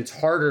changed and it's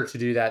harder to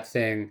do that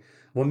thing.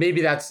 Well,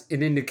 maybe that's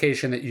an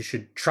indication that you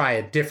should try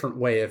a different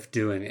way of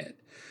doing it.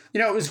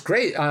 It was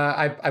great.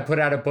 I put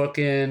out a book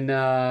in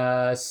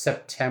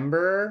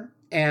September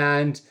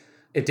and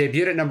it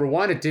debuted at number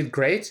 1. It did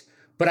great,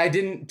 but I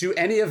didn't do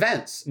any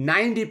events.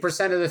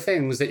 90% of the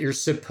things that you're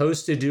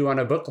supposed to do on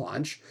a book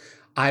launch,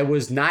 I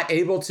was not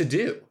able to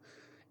do.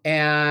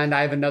 And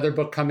I have another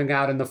book coming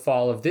out in the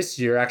fall of this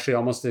year, actually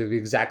almost the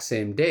exact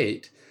same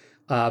date,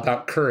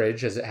 about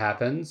courage as it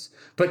happens.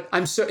 But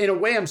I'm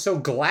so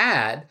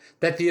glad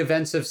that the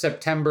events of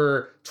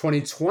September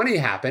 2020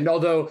 happened,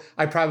 although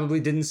I probably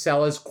didn't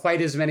sell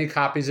quite as many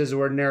copies as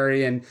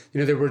ordinary. And,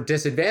 there were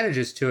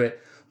disadvantages to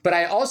it. But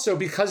I also,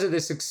 because of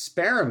this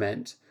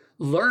experiment,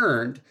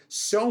 learned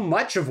so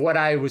much of what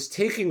I was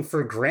taking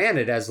for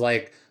granted as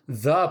like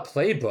the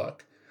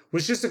playbook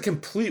was just a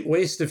complete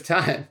waste of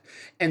time.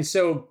 And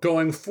so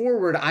going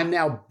forward, I'm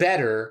now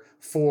better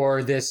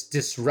for this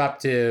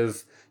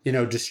disruptive,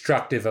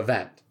 destructive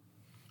event.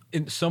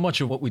 And so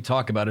much of what we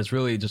talk about is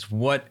really just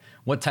what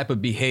type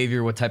of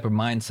behavior, what type of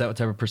mindset, what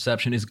type of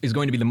perception is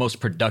going to be the most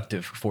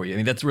productive for you. I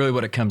mean, that's really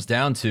what it comes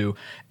down to.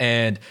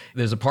 And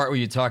there's a part where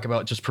you talk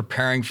about just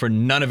preparing for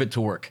none of it to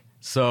work.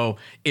 So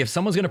if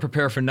someone's going to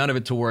prepare for none of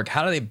it to work,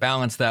 how do they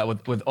balance that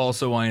with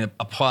also wanting to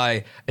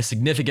apply a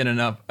significant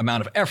enough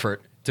amount of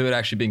effort to it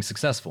actually being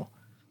successful?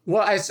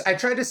 Well, I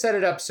tried to set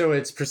it up so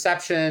it's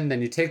perception,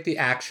 then you take the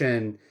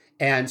action.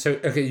 And so,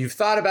 okay, you've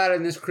thought about it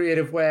in this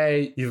creative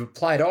way. You've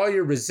applied all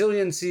your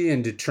resiliency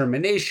and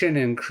determination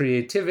and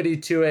creativity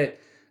to it.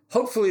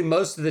 Hopefully,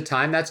 most of the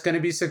time, that's going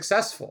to be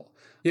successful.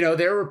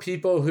 There were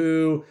people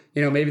who,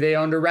 maybe they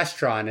owned a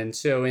restaurant. And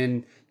so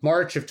in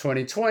March of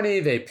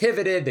 2020, they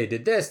pivoted, they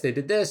did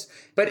this.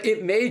 But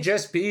it may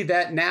just be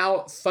that now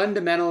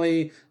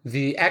fundamentally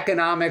the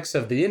economics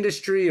of the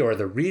industry or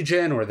the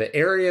region or the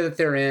area that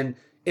they're in,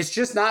 it's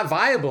just not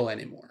viable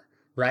anymore,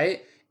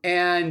 right?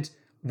 And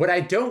what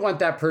I don't want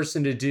that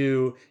person to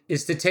do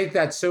is to take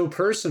that so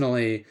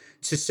personally,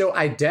 to so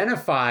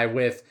identify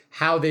with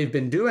how they've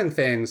been doing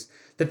things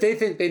that they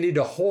think they need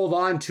to hold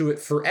on to it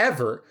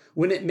forever,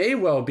 when it may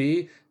well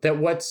be that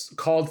what's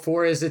called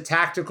for is a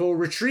tactical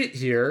retreat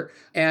here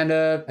and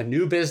a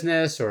new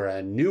business or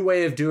a new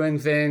way of doing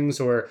things,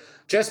 or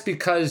just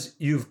because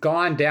you've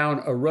gone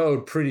down a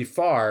road pretty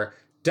far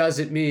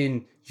doesn't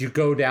mean you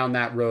go down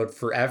that road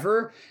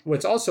forever.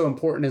 What's also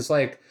important is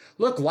like,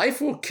 look,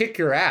 life will kick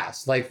your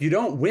ass. Like, you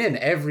don't win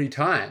every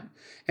time.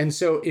 And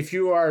so if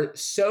you are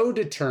so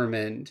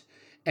determined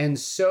and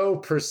so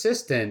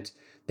persistent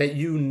that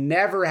you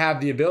never have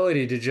the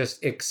ability to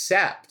just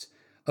accept,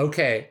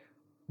 okay,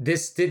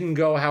 this didn't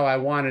go how I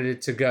wanted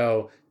it to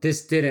go,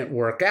 this didn't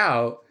work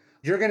out,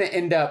 you're going to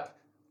end up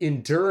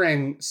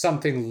enduring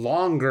something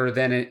longer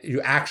than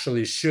you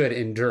actually should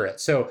endure it.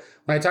 So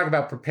when I talk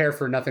about prepare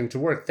for nothing to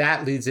work,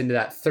 that leads into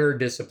that third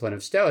discipline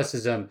of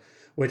Stoicism,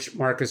 which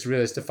Marcus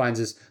Aurelius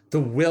defines as the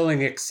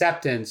willing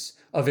acceptance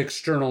of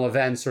external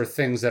events or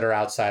things that are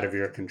outside of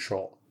your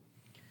control.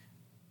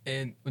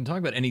 And when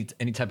talking about any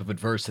type of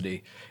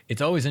adversity,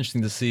 it's always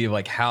interesting to see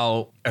like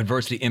how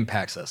adversity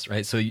impacts us,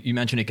 right? So you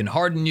mentioned it can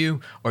harden you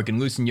or it can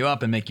loosen you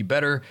up and make you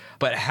better,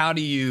 but how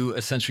do you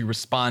essentially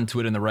respond to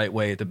it in the right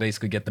way to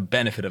basically get the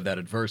benefit of that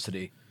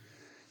adversity?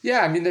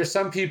 Yeah, I mean, there's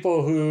some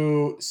people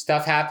who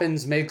stuff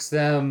happens, makes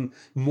them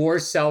more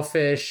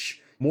selfish,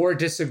 more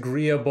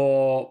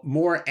disagreeable,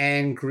 more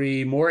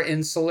angry, more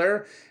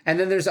insular. And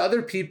then there's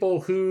other people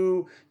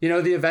who,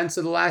 the events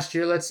of the last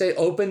year, let's say,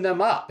 opened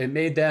them up. It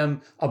made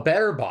them a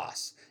better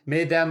boss,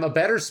 made them a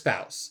better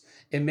spouse.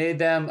 It made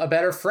them a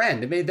better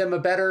friend. It made them a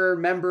better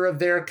member of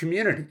their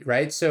community,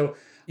 right? So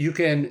you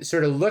can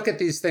sort of look at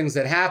these things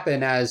that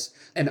happen as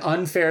an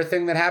unfair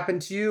thing that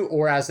happened to you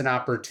or as an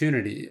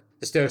opportunity.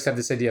 The Stoics have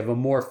this idea of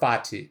amor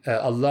fati,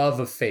 a love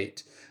of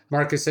fate.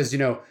 Marcus says,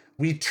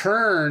 we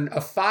turn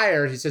a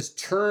fire, he says,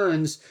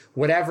 turns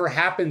whatever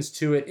happens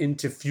to it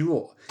into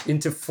fuel,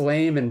 into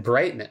flame and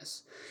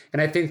brightness.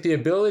 And I think the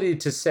ability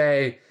to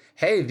say,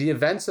 hey, the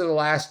events of the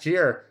last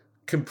year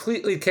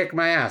completely kicked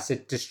my ass.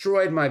 It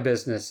destroyed my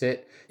business.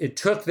 It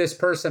took this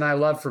person I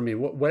love from me,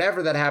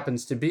 whatever that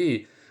happens to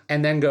be,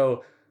 and then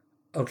go,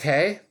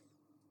 okay,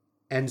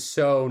 and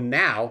so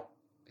now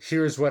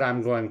here's what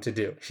I'm going to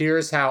do.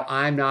 Here's how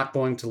I'm not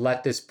going to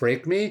let this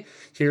break me.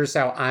 Here's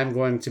how I'm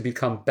going to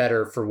become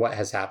better for what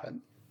has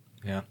happened.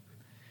 Yeah.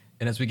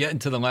 And as we get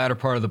into the latter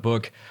part of the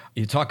book,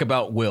 you talk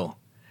about will.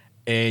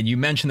 And you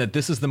mentioned that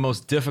this is the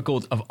most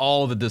difficult of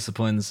all the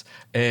disciplines.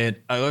 And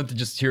I'd love to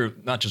just hear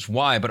not just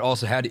why, but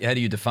also how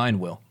do you define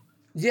will?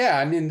 Yeah,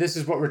 I mean, this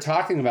is what we're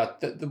talking about.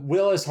 The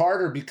will is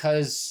harder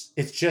because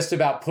it's just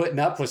about putting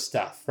up with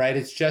stuff, right?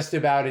 It's just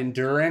about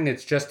enduring.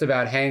 It's just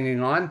about hanging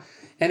on.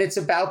 And it's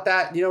about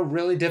that,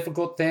 really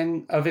difficult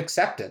thing of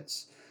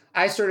acceptance.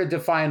 I sort of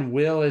define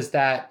will as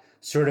that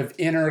sort of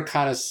inner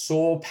kind of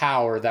soul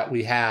power that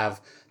we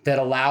have that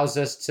allows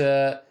us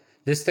to,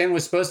 this thing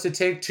was supposed to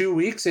take 2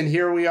 weeks and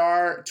here we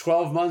are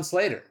 12 months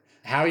later.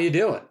 How are you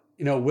doing?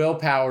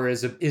 Willpower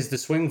is the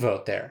swing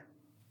vote there.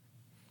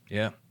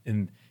 Yeah.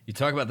 And you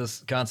talk about this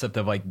concept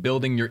of like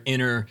building your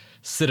inner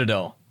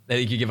citadel.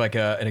 You could give like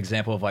an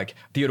example of like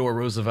Theodore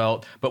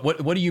Roosevelt, but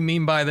what do you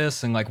mean by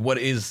this? And like, what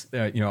is,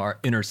 our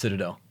inner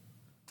citadel?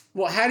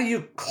 Well, how do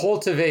you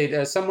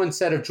cultivate, someone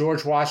said of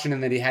George Washington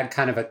that he had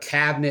kind of a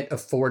cabinet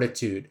of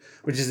fortitude,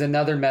 which is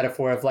another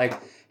metaphor of like,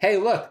 hey,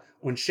 look,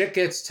 when shit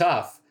gets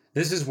tough,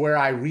 this is where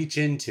I reach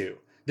into.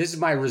 This is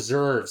my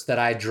reserves that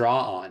I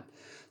draw on.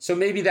 So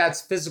maybe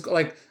that's physical,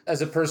 like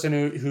as a person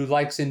who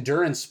likes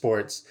endurance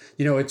sports,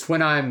 it's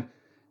when I'm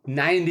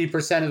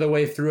 90% of the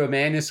way through a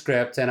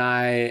manuscript and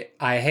I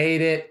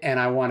hate it and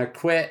I want to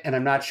quit and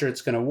I'm not sure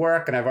it's going to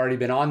work and I've already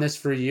been on this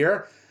for a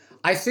year.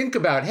 I think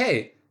about,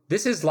 hey,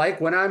 this is like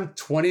when I'm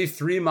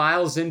 23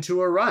 miles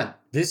into a run.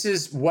 This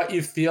is what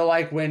you feel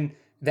like when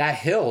that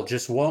hill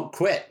just won't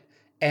quit.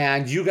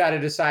 And you got to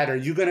decide, are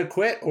you going to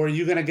quit or are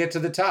you going to get to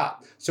the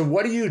top? So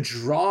what are you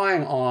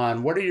drawing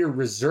on? What are your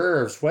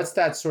reserves? What's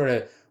that sort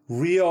of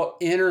real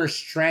inner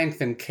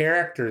strength and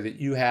character that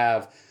you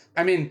have?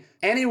 I mean,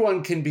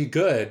 anyone can be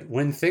good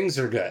when things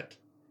are good,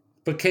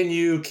 but can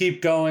you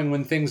keep going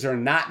when things are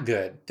not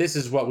good? This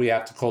is what we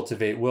have to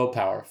cultivate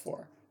willpower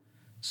for.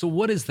 So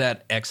what is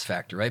that X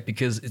factor, right?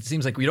 Because it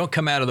seems like we don't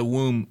come out of the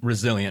womb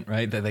resilient,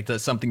 right?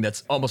 That's something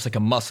that's almost like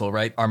a muscle,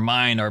 right? Our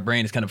mind, our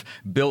brain is kind of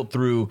built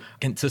through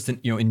consistent,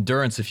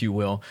 endurance, if you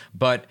will.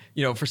 But,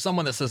 for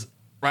someone that says,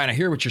 Ryan, I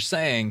hear what you're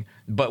saying,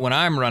 but when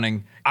I'm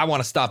running, I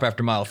want to stop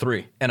after mile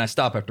 3, and I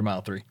stop after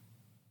mile 3.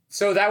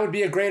 So that would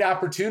be a great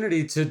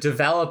opportunity to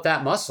develop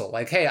that muscle.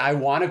 Like, hey, I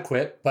want to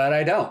quit, but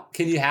I don't.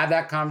 Can you have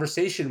that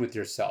conversation with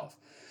yourself?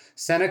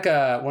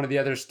 Seneca, one of the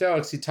other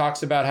Stoics, he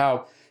talks about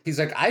how he's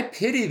like, I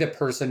pity the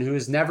person who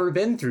has never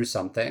been through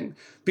something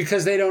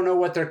because they don't know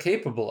what they're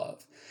capable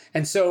of.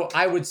 And so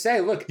I would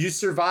say, look, you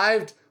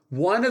survived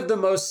one of the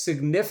most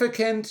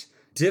significant,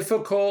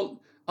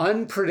 difficult,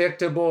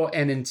 unpredictable,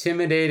 and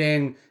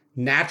intimidating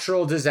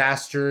natural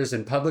disasters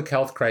and public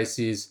health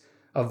crises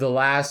of the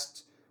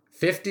last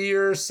 50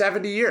 or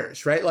 70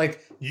 years, right?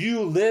 Like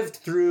you lived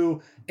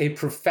through a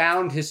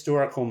profound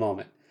historical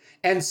moment.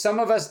 And some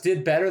of us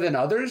did better than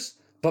others,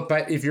 but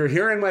if you're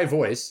hearing my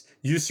voice,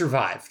 you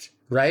survived,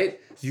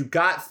 right? You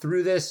got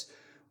through this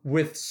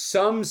with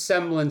some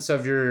semblance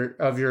of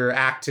your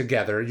act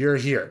together. You're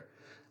here.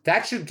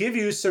 That should give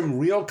you some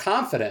real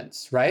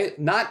confidence, right?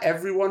 Not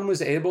everyone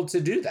was able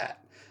to do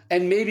that.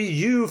 And maybe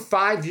you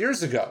 5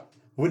 years ago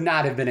would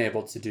not have been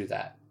able to do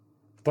that.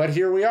 But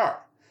here we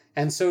are.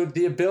 And so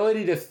the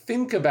ability to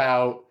think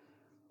about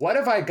what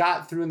have I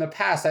got through in the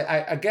past?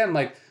 I again,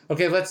 like,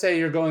 okay, let's say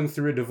you're going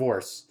through a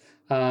divorce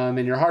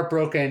and you're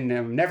heartbroken.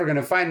 I'm never going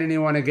to find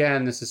anyone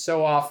again. This is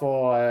so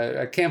awful.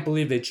 I can't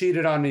believe they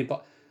cheated on me.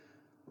 But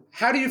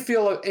how do you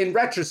feel in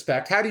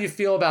retrospect? How do you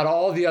feel about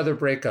all the other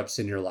breakups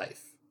in your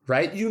life,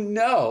 right? You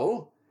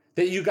know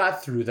that you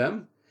got through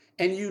them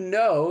and you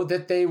know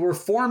that they were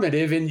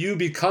formative in you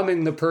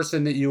becoming the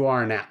person that you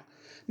are now.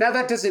 Now,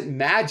 that doesn't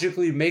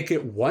magically make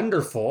it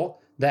wonderful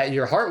that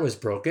your heart was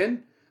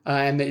broken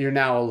and that you're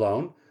now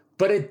alone,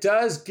 but it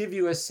does give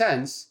you a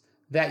sense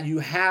that you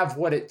have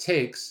what it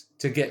takes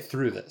to get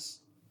through this.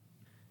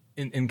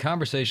 In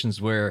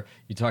conversations where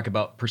you talk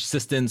about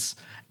persistence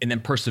and then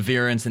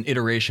perseverance and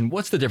iteration,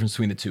 what's the difference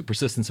between the two,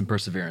 persistence and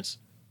perseverance?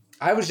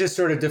 I was just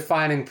sort of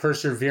defining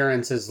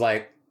perseverance as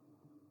like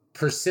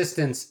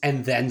persistence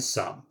and then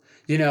some.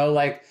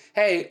 Like,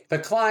 hey, the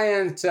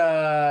client,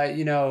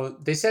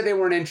 they said they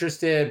weren't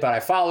interested, but I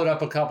followed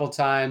up a couple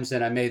times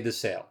and I made the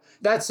sale.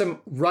 That's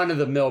some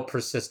run-of-the-mill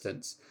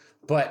persistence.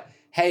 But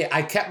hey,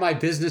 I kept my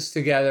business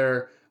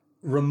together,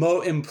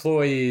 remote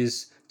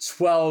employees,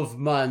 12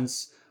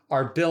 months,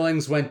 our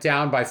billings went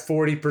down by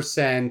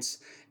 40%,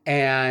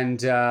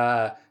 and,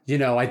 I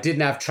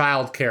didn't have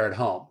childcare at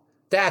home.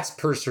 That's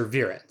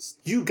perseverance.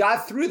 You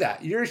got through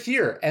that. You're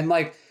here. And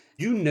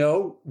you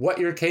know what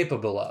you're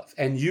capable of.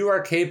 And you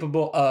are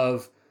capable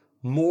of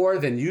more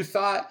than you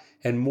thought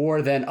and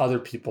more than other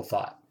people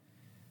thought.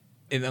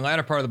 In the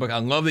latter part of the book, I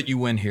love that you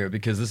win here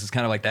because this is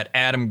kind of like that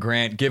Adam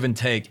Grant give and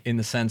take in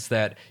the sense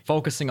that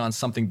focusing on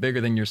something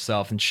bigger than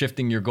yourself and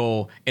shifting your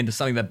goal into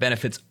something that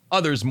benefits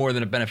others more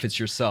than it benefits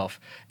yourself.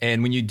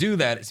 And when you do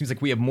that, it seems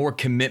like we have more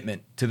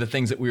commitment to the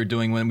things that we are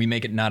doing when we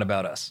make it not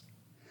about us.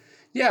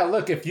 Yeah,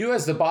 look, if you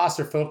as the boss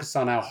are focused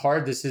on how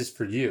hard this is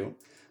for you,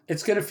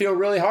 it's going to feel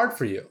really hard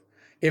for you.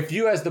 If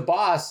you as the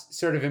boss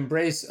sort of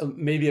embrace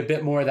maybe a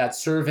bit more of that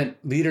servant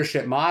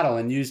leadership model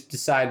and you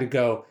decide to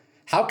go,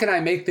 how can I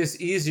make this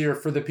easier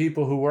for the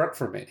people who work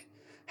for me?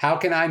 How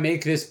can I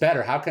make this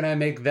better? How can I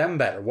make them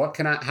better?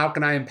 How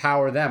can I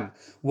empower them?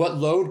 What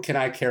load can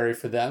I carry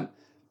for them?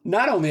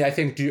 Not only, I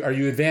think, are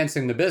you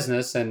advancing the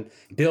business and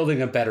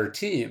building a better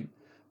team,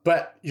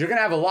 but you're going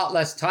to have a lot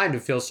less time to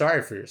feel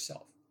sorry for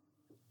yourself.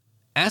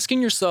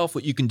 Asking yourself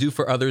what you can do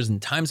for others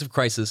in times of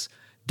crisis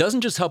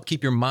doesn't just help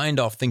keep your mind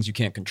off things you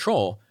can't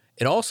control,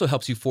 it also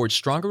helps you forge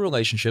stronger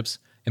relationships,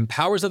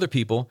 empowers other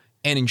people,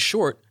 and in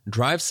short,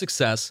 drives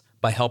success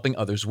by helping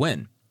others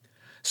win.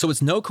 So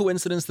it's no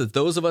coincidence that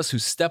those of us who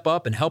step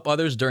up and help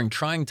others during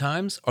trying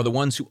times are the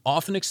ones who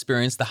often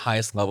experience the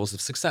highest levels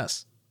of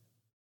success.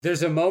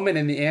 There's a moment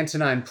in the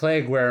Antonine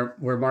Plague where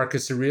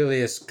Marcus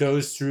Aurelius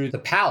goes through the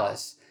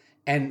palace,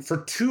 and for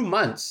 2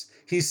 months,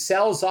 he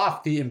sells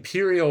off the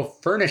imperial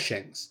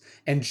furnishings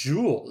and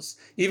jewels,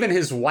 even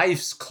his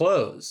wife's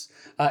clothes.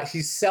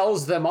 He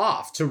sells them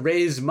off to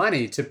raise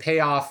money to pay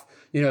off,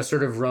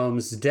 sort of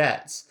Rome's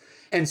debts.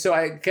 And so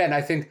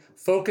I think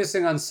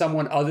focusing on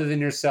someone other than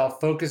yourself,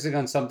 focusing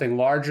on something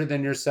larger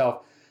than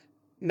yourself,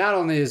 not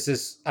only is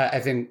this, I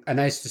think, a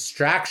nice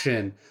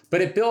distraction, but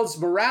it builds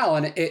morale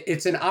and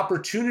it's an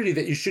opportunity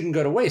that you shouldn't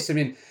go to waste. I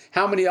mean,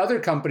 how many other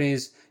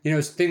companies,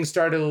 things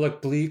started to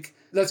look bleak?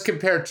 Let's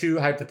compare two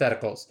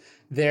hypotheticals.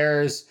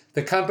 There's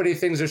the company,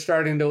 things are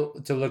starting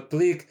to look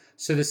bleak.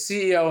 So the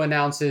CEO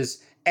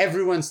announces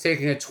everyone's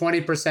taking a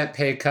 20%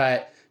 pay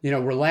cut.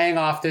 We're laying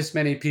off this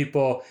many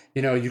people.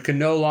 You can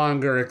no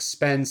longer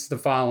expense the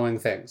following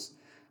things.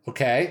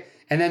 Okay.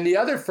 And then the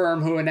other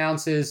firm who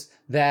announces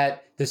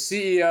that the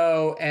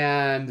CEO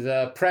and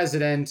the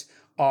president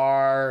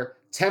are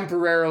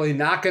temporarily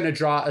not going to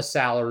draw a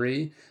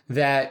salary,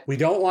 that we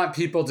don't want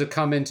people to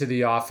come into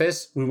the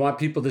office. We want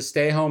people to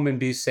stay home and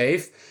be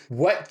safe.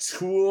 What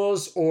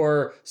tools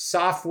or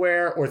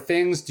software or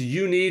things do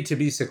you need to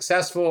be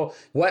successful?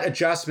 What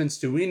adjustments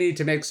do we need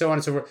to make? So on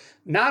and so forth.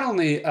 Not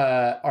only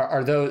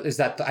is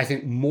that, I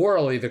think,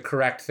 morally the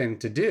correct thing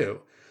to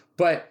do,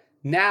 but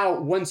now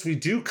once we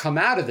do come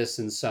out of this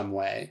in some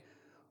way,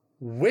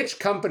 which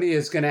company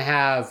is going to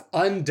have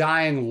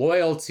undying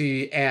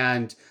loyalty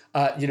and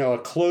a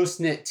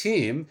close-knit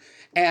team,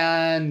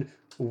 and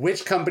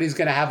which company is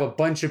going to have a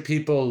bunch of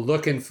people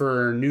looking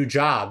for new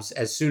jobs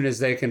as soon as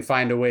they can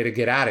find a way to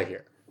get out of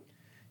here?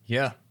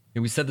 Yeah.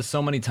 And we said this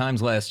so many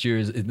times last year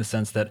in the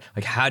sense that,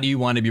 how do you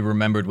want to be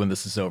remembered when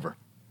this is over?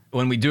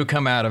 When we do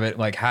come out of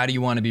it, how do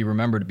you want to be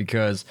remembered?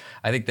 Because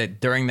I think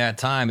that during that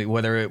time,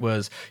 whether it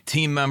was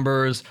team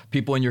members,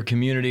 people in your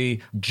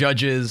community,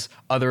 judges,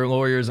 other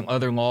lawyers and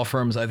other law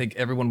firms, I think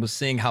everyone was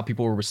seeing how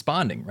people were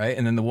responding, right?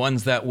 And then the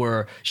ones that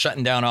were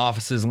shutting down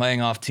offices,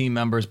 laying off team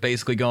members,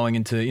 basically going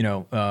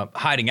into,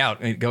 hiding out,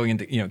 going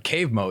into,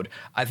 cave mode.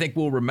 I think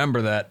we'll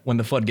remember that when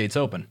the floodgates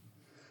open.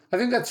 I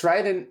think that's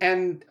right.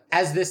 And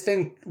as this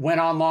thing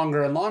went on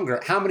longer and longer,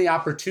 how many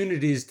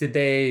opportunities did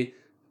they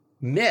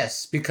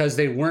miss because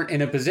they weren't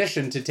in a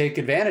position to take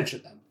advantage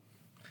of them?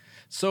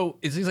 So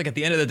it seems like at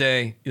the end of the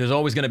day, there's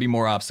always going to be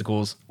more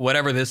obstacles,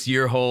 whatever this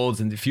year holds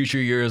and the future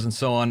years and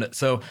so on.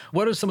 So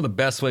what are some of the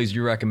best ways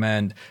you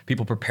recommend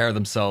people prepare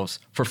themselves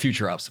for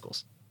future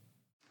obstacles?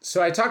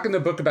 So I talk in the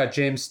book about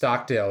James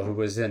Stockdale, who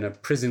was in a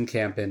prison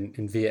camp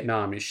in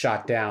Vietnam. He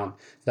shot down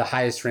the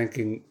highest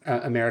ranking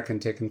American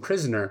taken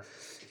prisoner.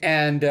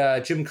 And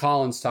Jim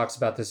Collins talks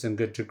about this in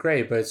Good to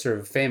Great, but it's sort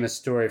of a famous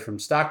story from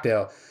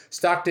Stockdale.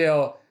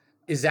 Stockdale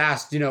is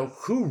asked,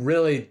 who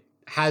really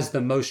has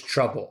the most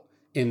trouble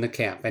in the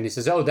camp? And he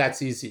says, oh,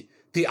 that's easy.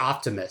 The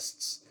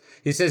optimists.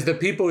 He says, the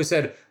people who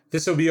said,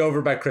 this will be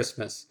over by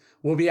Christmas.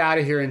 We'll be out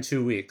of here in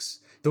 2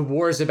 weeks. The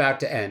war's about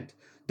to end.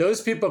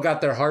 Those people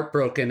got their heart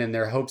broken and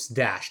their hopes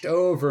dashed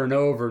over and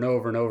over and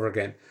over and over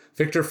again.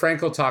 Viktor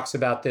Frankl talks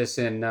about this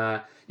in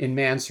in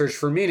Man's Search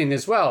for Meaning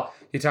as well.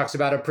 He talks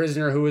about a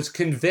prisoner who was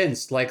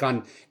convinced, like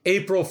on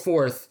April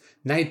 4th,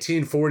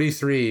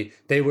 1943,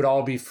 they would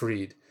all be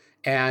freed.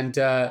 And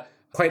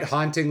quite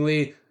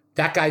hauntingly,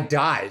 that guy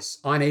dies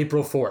on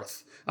April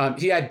 4th.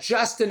 He had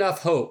just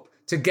enough hope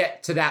to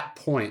get to that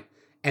point.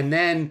 And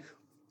then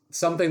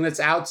something that's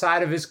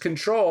outside of his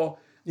control,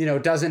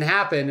 doesn't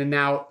happen. And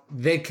now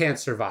they can't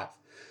survive.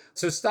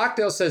 So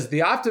Stockdale says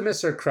the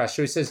optimists are crushed.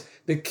 So he says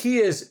the key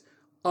is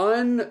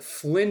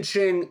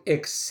unflinching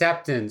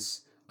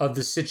acceptance of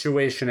the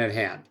situation at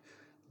hand.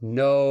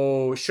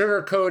 No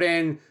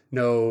sugarcoating,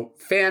 no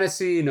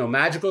fantasy, no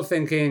magical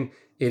thinking.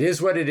 It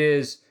is what it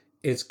is.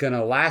 It's going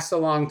to last a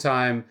long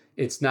time.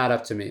 It's not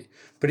up to me.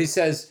 But he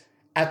says,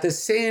 at the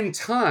same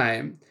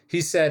time,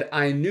 he said,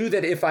 I knew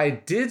that if I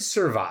did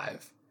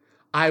survive,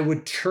 I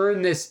would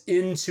turn this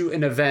into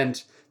an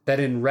event that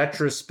in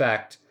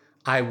retrospect,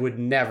 I would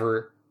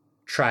never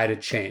try to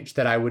change,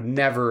 that I would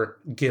never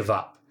give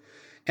up.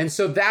 And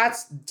so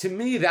to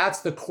me, that's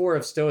the core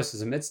of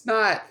Stoicism. It's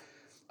not,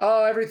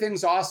 oh,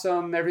 everything's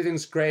awesome,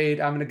 everything's great,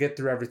 I'm going to get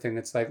through everything.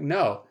 It's like,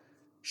 no,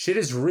 shit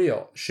is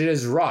real, shit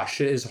is raw,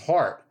 shit is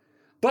hard.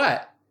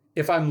 But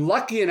if I'm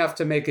lucky enough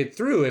to make it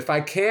through, if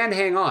I can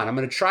hang on, I'm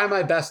going to try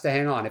my best to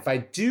hang on. If I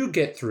do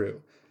get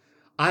through,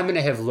 I'm going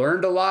to have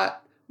learned a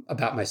lot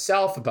about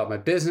myself, about my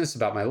business,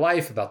 about my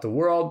life, about the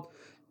world.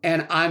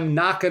 And I'm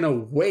not going to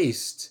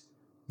waste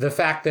the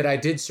fact that I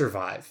did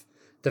survive,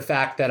 the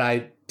fact that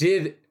I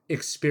did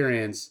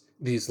experience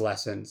these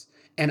lessons,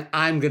 and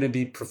I'm going to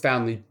be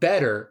profoundly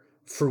better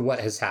for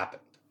what has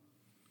happened.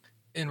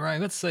 And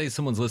Ryan, let's say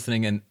someone's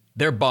listening and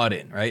they're bought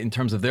in, right? In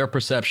terms of their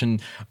perception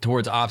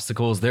towards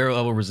obstacles, their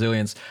level of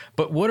resilience.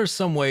 But what are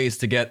some ways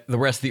to get the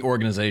rest of the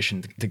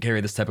organization to carry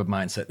this type of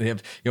mindset? They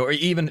have, or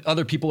even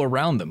other people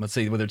around them. Let's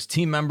say whether it's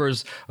team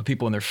members, or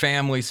people in their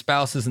family,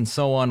 spouses, and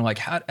so on. Like,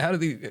 how do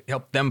they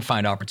help them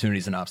find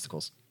opportunities and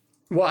obstacles?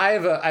 Well, I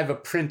have a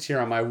print here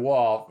on my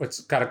wall. It's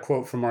got a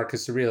quote from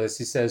Marcus Aurelius.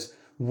 He says,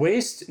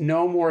 "Waste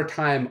no more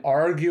time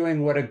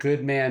arguing what a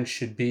good man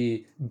should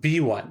be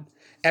one."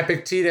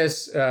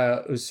 Epictetus,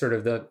 who's sort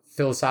of the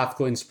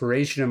philosophical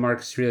inspiration of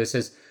Marcus Aurelius,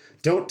 says,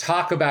 don't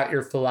talk about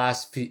your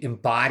philosophy,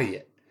 embody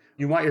it.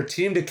 You want your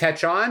team to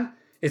catch on?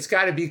 It's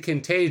got to be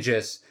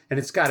contagious, and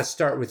it's got to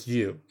start with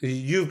you.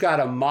 You've got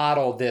to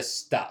model this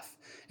stuff.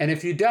 And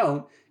if you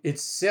don't,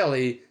 it's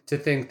silly to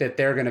think that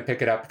they're going to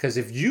pick it up, because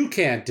if you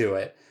can't do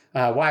it,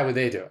 why would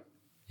they do it?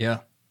 Yeah.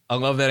 I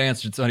love that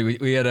answer, Tony.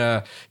 We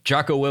had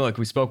Jocko Willink.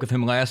 We spoke with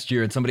him last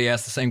year, and somebody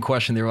asked the same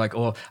question. They were like,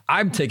 well,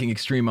 I'm taking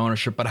extreme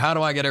ownership, but how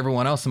do I get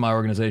everyone else in my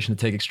organization to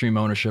take extreme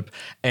ownership?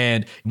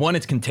 And one,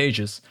 it's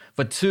contagious.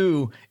 But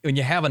two, when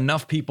you have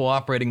enough people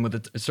operating with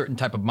a certain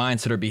type of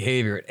mindset or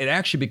behavior, it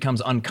actually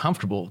becomes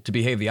uncomfortable to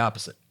behave the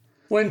opposite.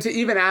 When to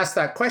even ask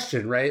that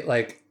question, right?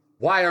 Like,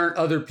 why aren't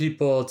other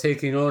people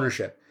taking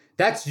ownership?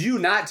 That's you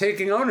not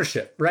taking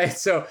ownership, right?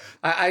 So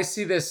I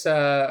see this,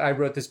 I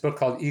wrote this book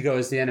called Ego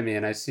is the Enemy,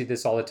 and I see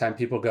this all the time.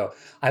 People go,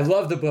 I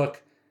love the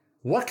book.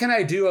 What can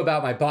I do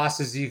about my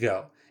boss's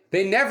ego?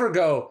 They never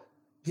go,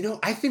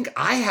 I think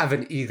I have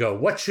an ego.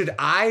 What should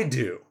I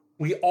do?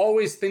 We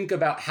always think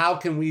about how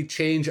can we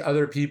change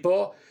other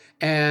people,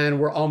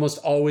 and we're almost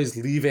always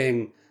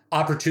leaving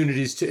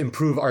opportunities to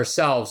improve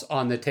ourselves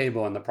on the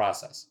table in the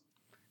process.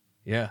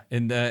 Yeah.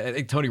 And I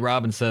think Tony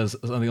Robbins says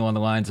something along the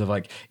lines of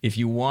like, if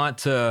you want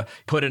to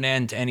put an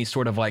end to any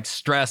sort of like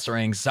stress or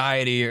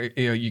anxiety,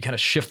 or you kind of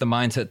shift the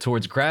mindset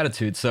towards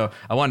gratitude. So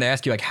I wanted to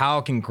ask you, like,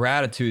 how can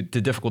gratitude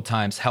to difficult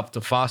times help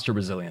to foster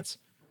resilience?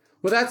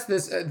 Well, that's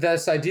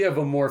this idea of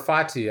amor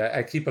fati.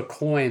 I keep a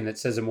coin that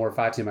says amor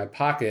fati in my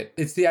pocket.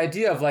 It's the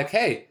idea of like,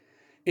 hey,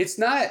 it's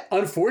not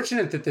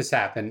unfortunate that this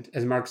happened,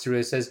 as Marcus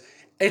Aurelius says.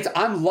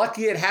 I'm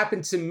lucky it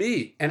happened to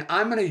me, and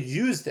I'm going to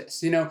use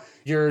this.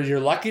 You're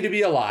lucky to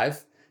be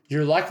alive.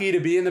 You're lucky to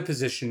be in the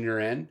position you're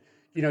in.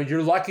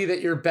 You're lucky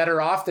that you're better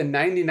off than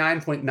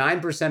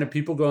 99.9% of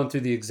people going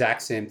through the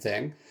exact same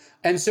thing.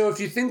 And so if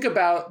you think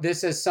about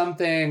this as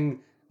something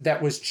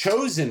that was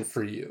chosen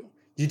for you,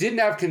 you didn't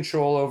have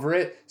control over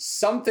it.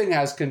 Something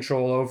has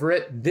control over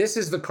it. This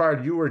is the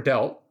card you were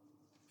dealt.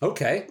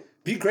 Okay,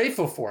 be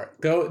grateful for it.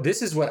 Go,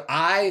 this is what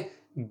I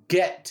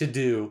get to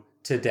do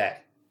today.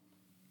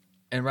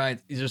 And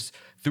Ryan, just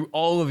through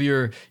all of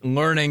your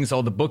learnings,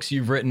 all the books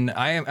you've written,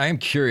 I am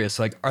curious,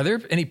 like, are there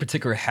any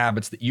particular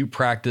habits that you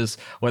practice,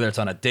 whether it's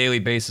on a daily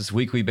basis,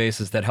 weekly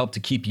basis, that help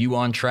to keep you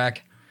on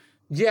track?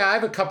 Yeah, I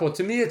have a couple.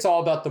 To me, it's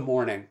all about the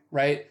morning,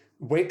 right?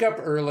 Wake up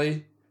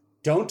early.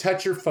 Don't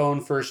touch your phone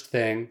first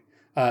thing.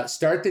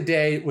 Start the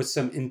day with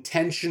some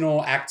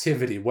intentional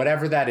activity,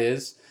 whatever that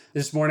is.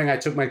 This morning, I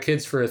took my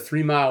kids for a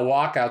 3-mile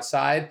walk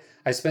outside.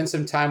 I spent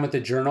some time with the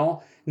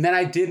journal. And then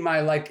I did my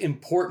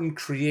important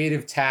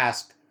creative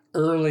task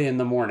early in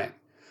the morning.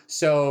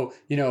 So,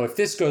 if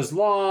this goes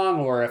long,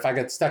 or if I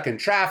get stuck in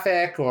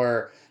traffic,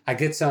 or I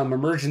get some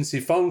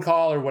emergency phone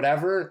call or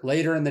whatever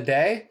later in the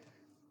day,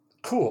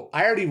 cool.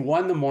 I already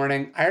won the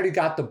morning. I already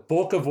got the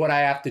bulk of what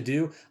I have to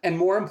do. And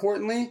more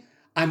importantly,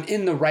 I'm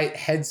in the right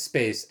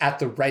headspace at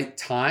the right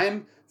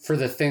time for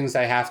the things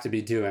I have to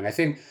be doing. I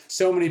think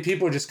so many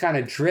people just kind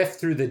of drift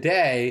through the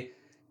day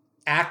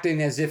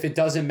acting as if it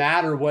doesn't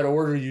matter what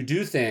order you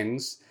do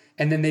things,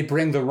 and then they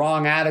bring the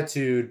wrong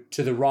attitude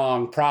to the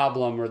wrong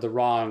problem or the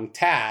wrong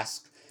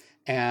task,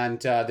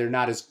 and they're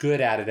not as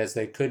good at it as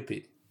they could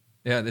be.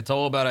 Yeah, it's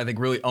all about, I think,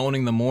 really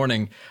owning the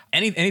morning.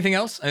 Anything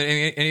else?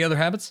 Any other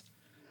habits?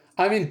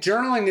 I mean,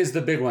 journaling is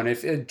the big one.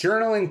 If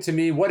journaling, to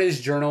me, what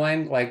is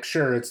journaling? Like,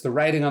 sure, it's the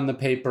writing on the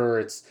paper.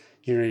 It's,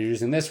 you're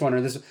using this one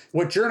or this.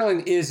 What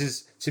journaling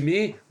is to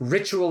me,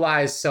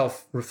 ritualized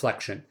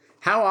self-reflection.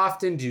 How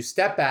often do you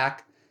step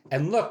back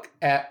and look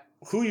at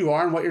who you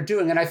are and what you're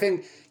doing? And I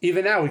think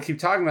even now, we keep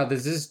talking about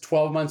this. This is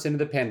 12 months into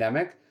the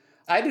pandemic.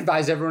 I'd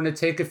advise everyone to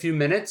take a few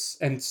minutes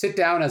and sit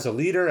down as a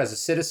leader, as a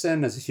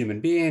citizen, as a human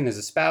being, as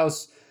a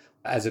spouse,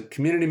 as a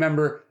community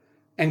member,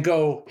 and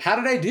go, how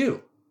did I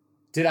do?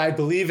 Did I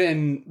believe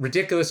in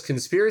ridiculous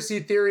conspiracy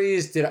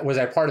theories? Was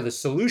I part of the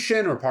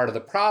solution or part of the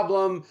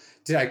problem?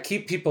 Did I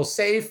keep people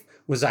safe?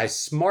 Was I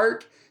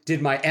smart?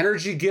 Did my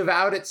energy give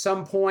out at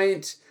some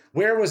point?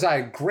 Where was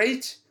I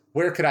great?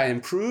 Where could I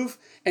improve?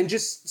 And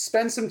just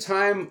spend some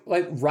time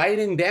like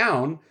writing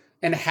down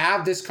and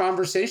have this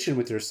conversation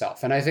with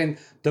yourself. And I think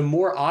the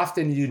more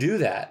often you do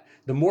that,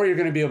 the more you're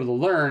going to be able to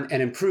learn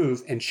and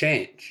improve and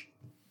change.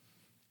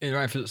 And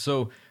right.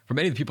 So for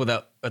many of the people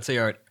that, let's say,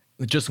 are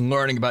just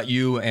learning about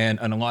you and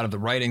a lot of the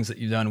writings that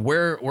you've done,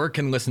 where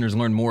can listeners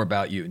learn more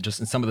about you, just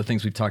in some of the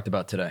things we've talked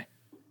about today?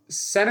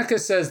 Seneca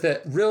says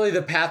that really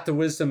the path to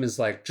wisdom is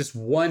like just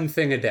one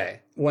thing a day,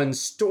 one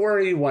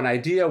story, one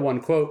idea, one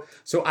quote.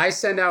 So I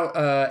send out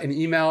an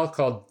email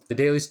called The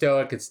Daily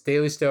Stoic. It's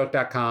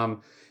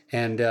dailystoic.com.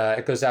 And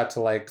it goes out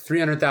to like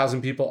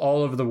 300,000 people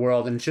all over the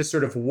world. And it's just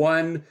sort of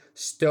one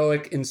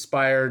Stoic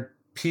inspired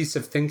piece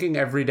of thinking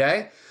every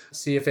day.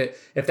 See if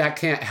that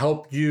can't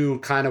help you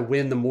kind of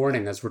win the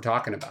morning, as we're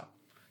talking about.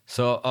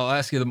 So I'll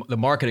ask you the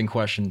marketing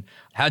question.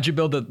 How'd you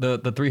build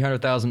the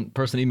 300,000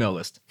 person email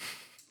list?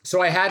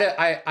 So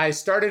I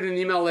started an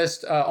email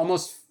list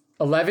almost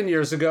 11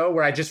 years ago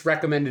where I just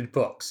recommended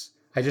books.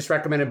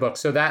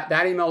 So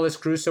that email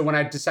list grew. So when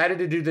I decided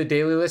to do the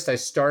daily list, I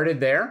started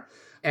there.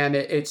 And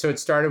it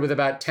started with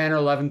about 10 or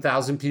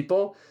 11,000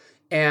 people.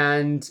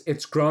 And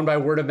it's grown by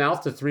word of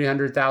mouth to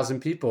 300,000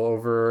 people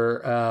over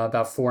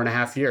about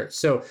 4.5 years.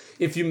 So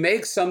if you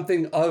make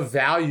something of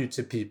value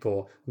to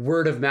people,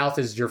 word of mouth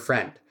is your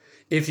friend.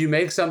 If you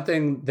make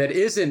something that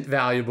isn't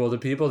valuable to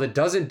people, that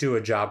doesn't do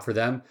a job for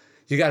them,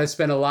 you got to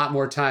spend a lot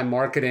more time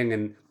marketing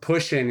and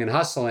pushing and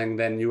hustling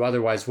than you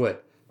otherwise would.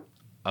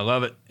 I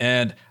love it.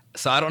 And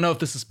so I don't know if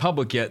this is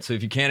public yet, so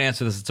if you can't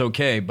answer this, it's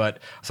okay. But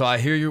so I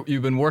hear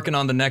you've been working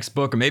on the next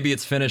book, or maybe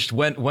it's finished.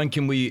 When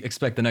can we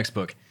expect the next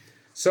book?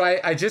 So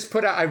I just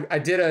put out, I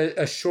did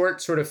a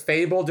short sort of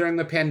fable during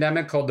the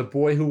pandemic called The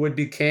Boy Who Would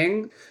Be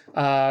King,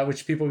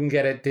 which people can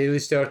get at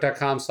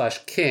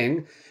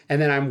dailystoic.com/king.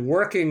 And then I'm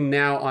working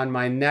now on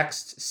my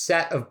next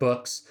set of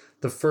books,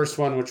 the first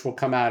one, which will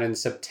come out in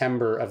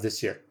September of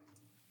this year.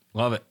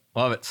 Love it.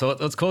 Love it. So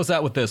let's close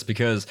out with this,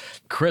 because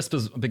CRISP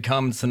has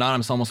become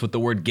synonymous almost with the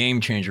word game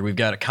changer. We've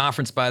got a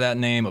conference by that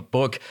name, a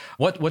book.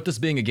 What does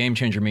being a game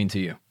changer mean to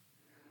you?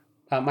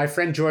 My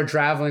friend George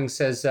Raveling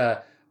says,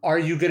 are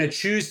you going to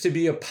choose to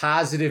be a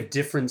positive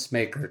difference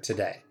maker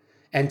today?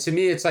 And to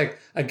me, it's like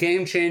a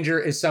game changer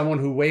is someone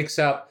who wakes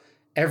up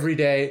every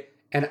day.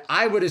 And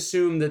I would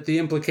assume that the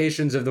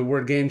implications of the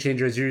word game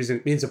changer as you're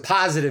using means a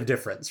positive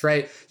difference,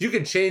 right? You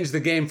could change the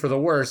game for the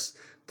worse.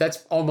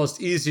 That's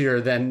almost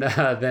easier than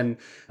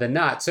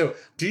not. So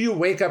do you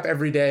wake up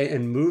every day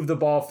and move the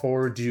ball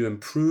forward? Do you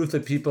improve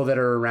the people that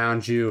are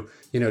around you?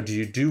 Do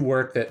you do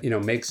work that,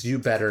 makes you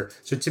better?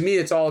 So to me,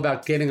 it's all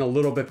about getting a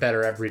little bit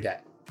better every day.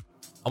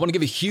 I want to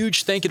give a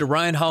huge thank you to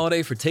Ryan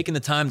Holiday for taking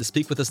the time to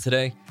speak with us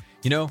today.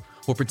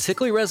 What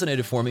particularly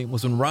resonated for me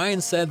was when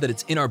Ryan said that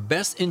it's in our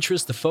best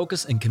interest to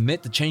focus and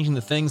commit to changing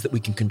the things that we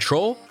can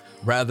control,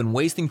 rather than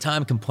wasting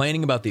time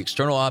complaining about the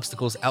external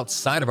obstacles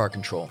outside of our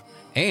control.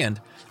 And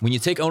when you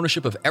take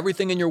ownership of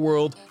everything in your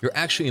world, you're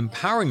actually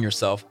empowering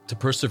yourself to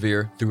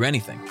persevere through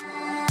anything.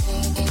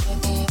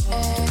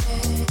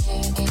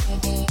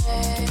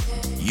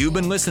 You've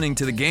been listening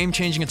to the Game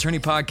Changing Attorney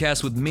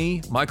Podcast with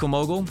me, Michael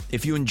Mogill.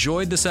 If you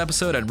enjoyed this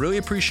episode, I'd really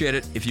appreciate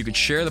it if you could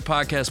share the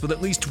podcast with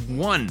at least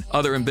one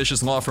other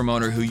ambitious law firm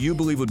owner who you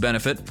believe would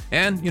benefit.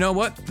 And you know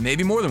what?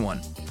 Maybe more than one.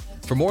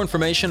 For more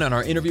information on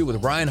our interview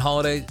with Ryan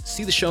Holiday,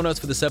 see the show notes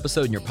for this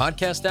episode in your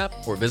podcast app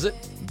or visit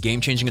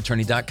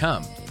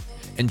GameChangingAttorney.com.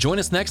 And join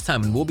us next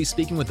time when we'll be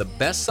speaking with the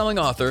best-selling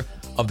author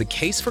of The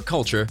Case for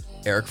Culture,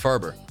 Eric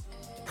Farber.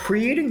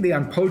 Creating the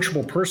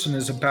unpoachable person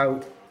is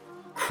about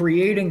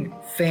creating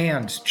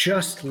fans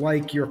just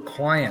like your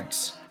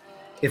clients.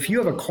 If you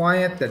have a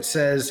client that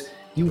says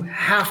you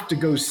have to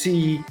go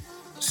see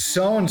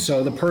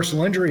so-and-so, the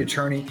personal injury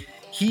attorney,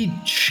 he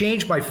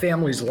changed my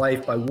family's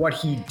life by what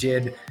he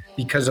did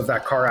because of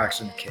that car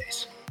accident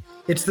case.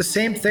 It's the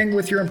same thing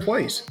with your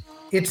employees.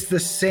 It's the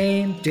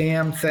same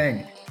damn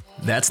thing.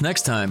 That's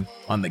next time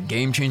on the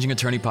Game Changing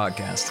Attorney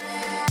Podcast.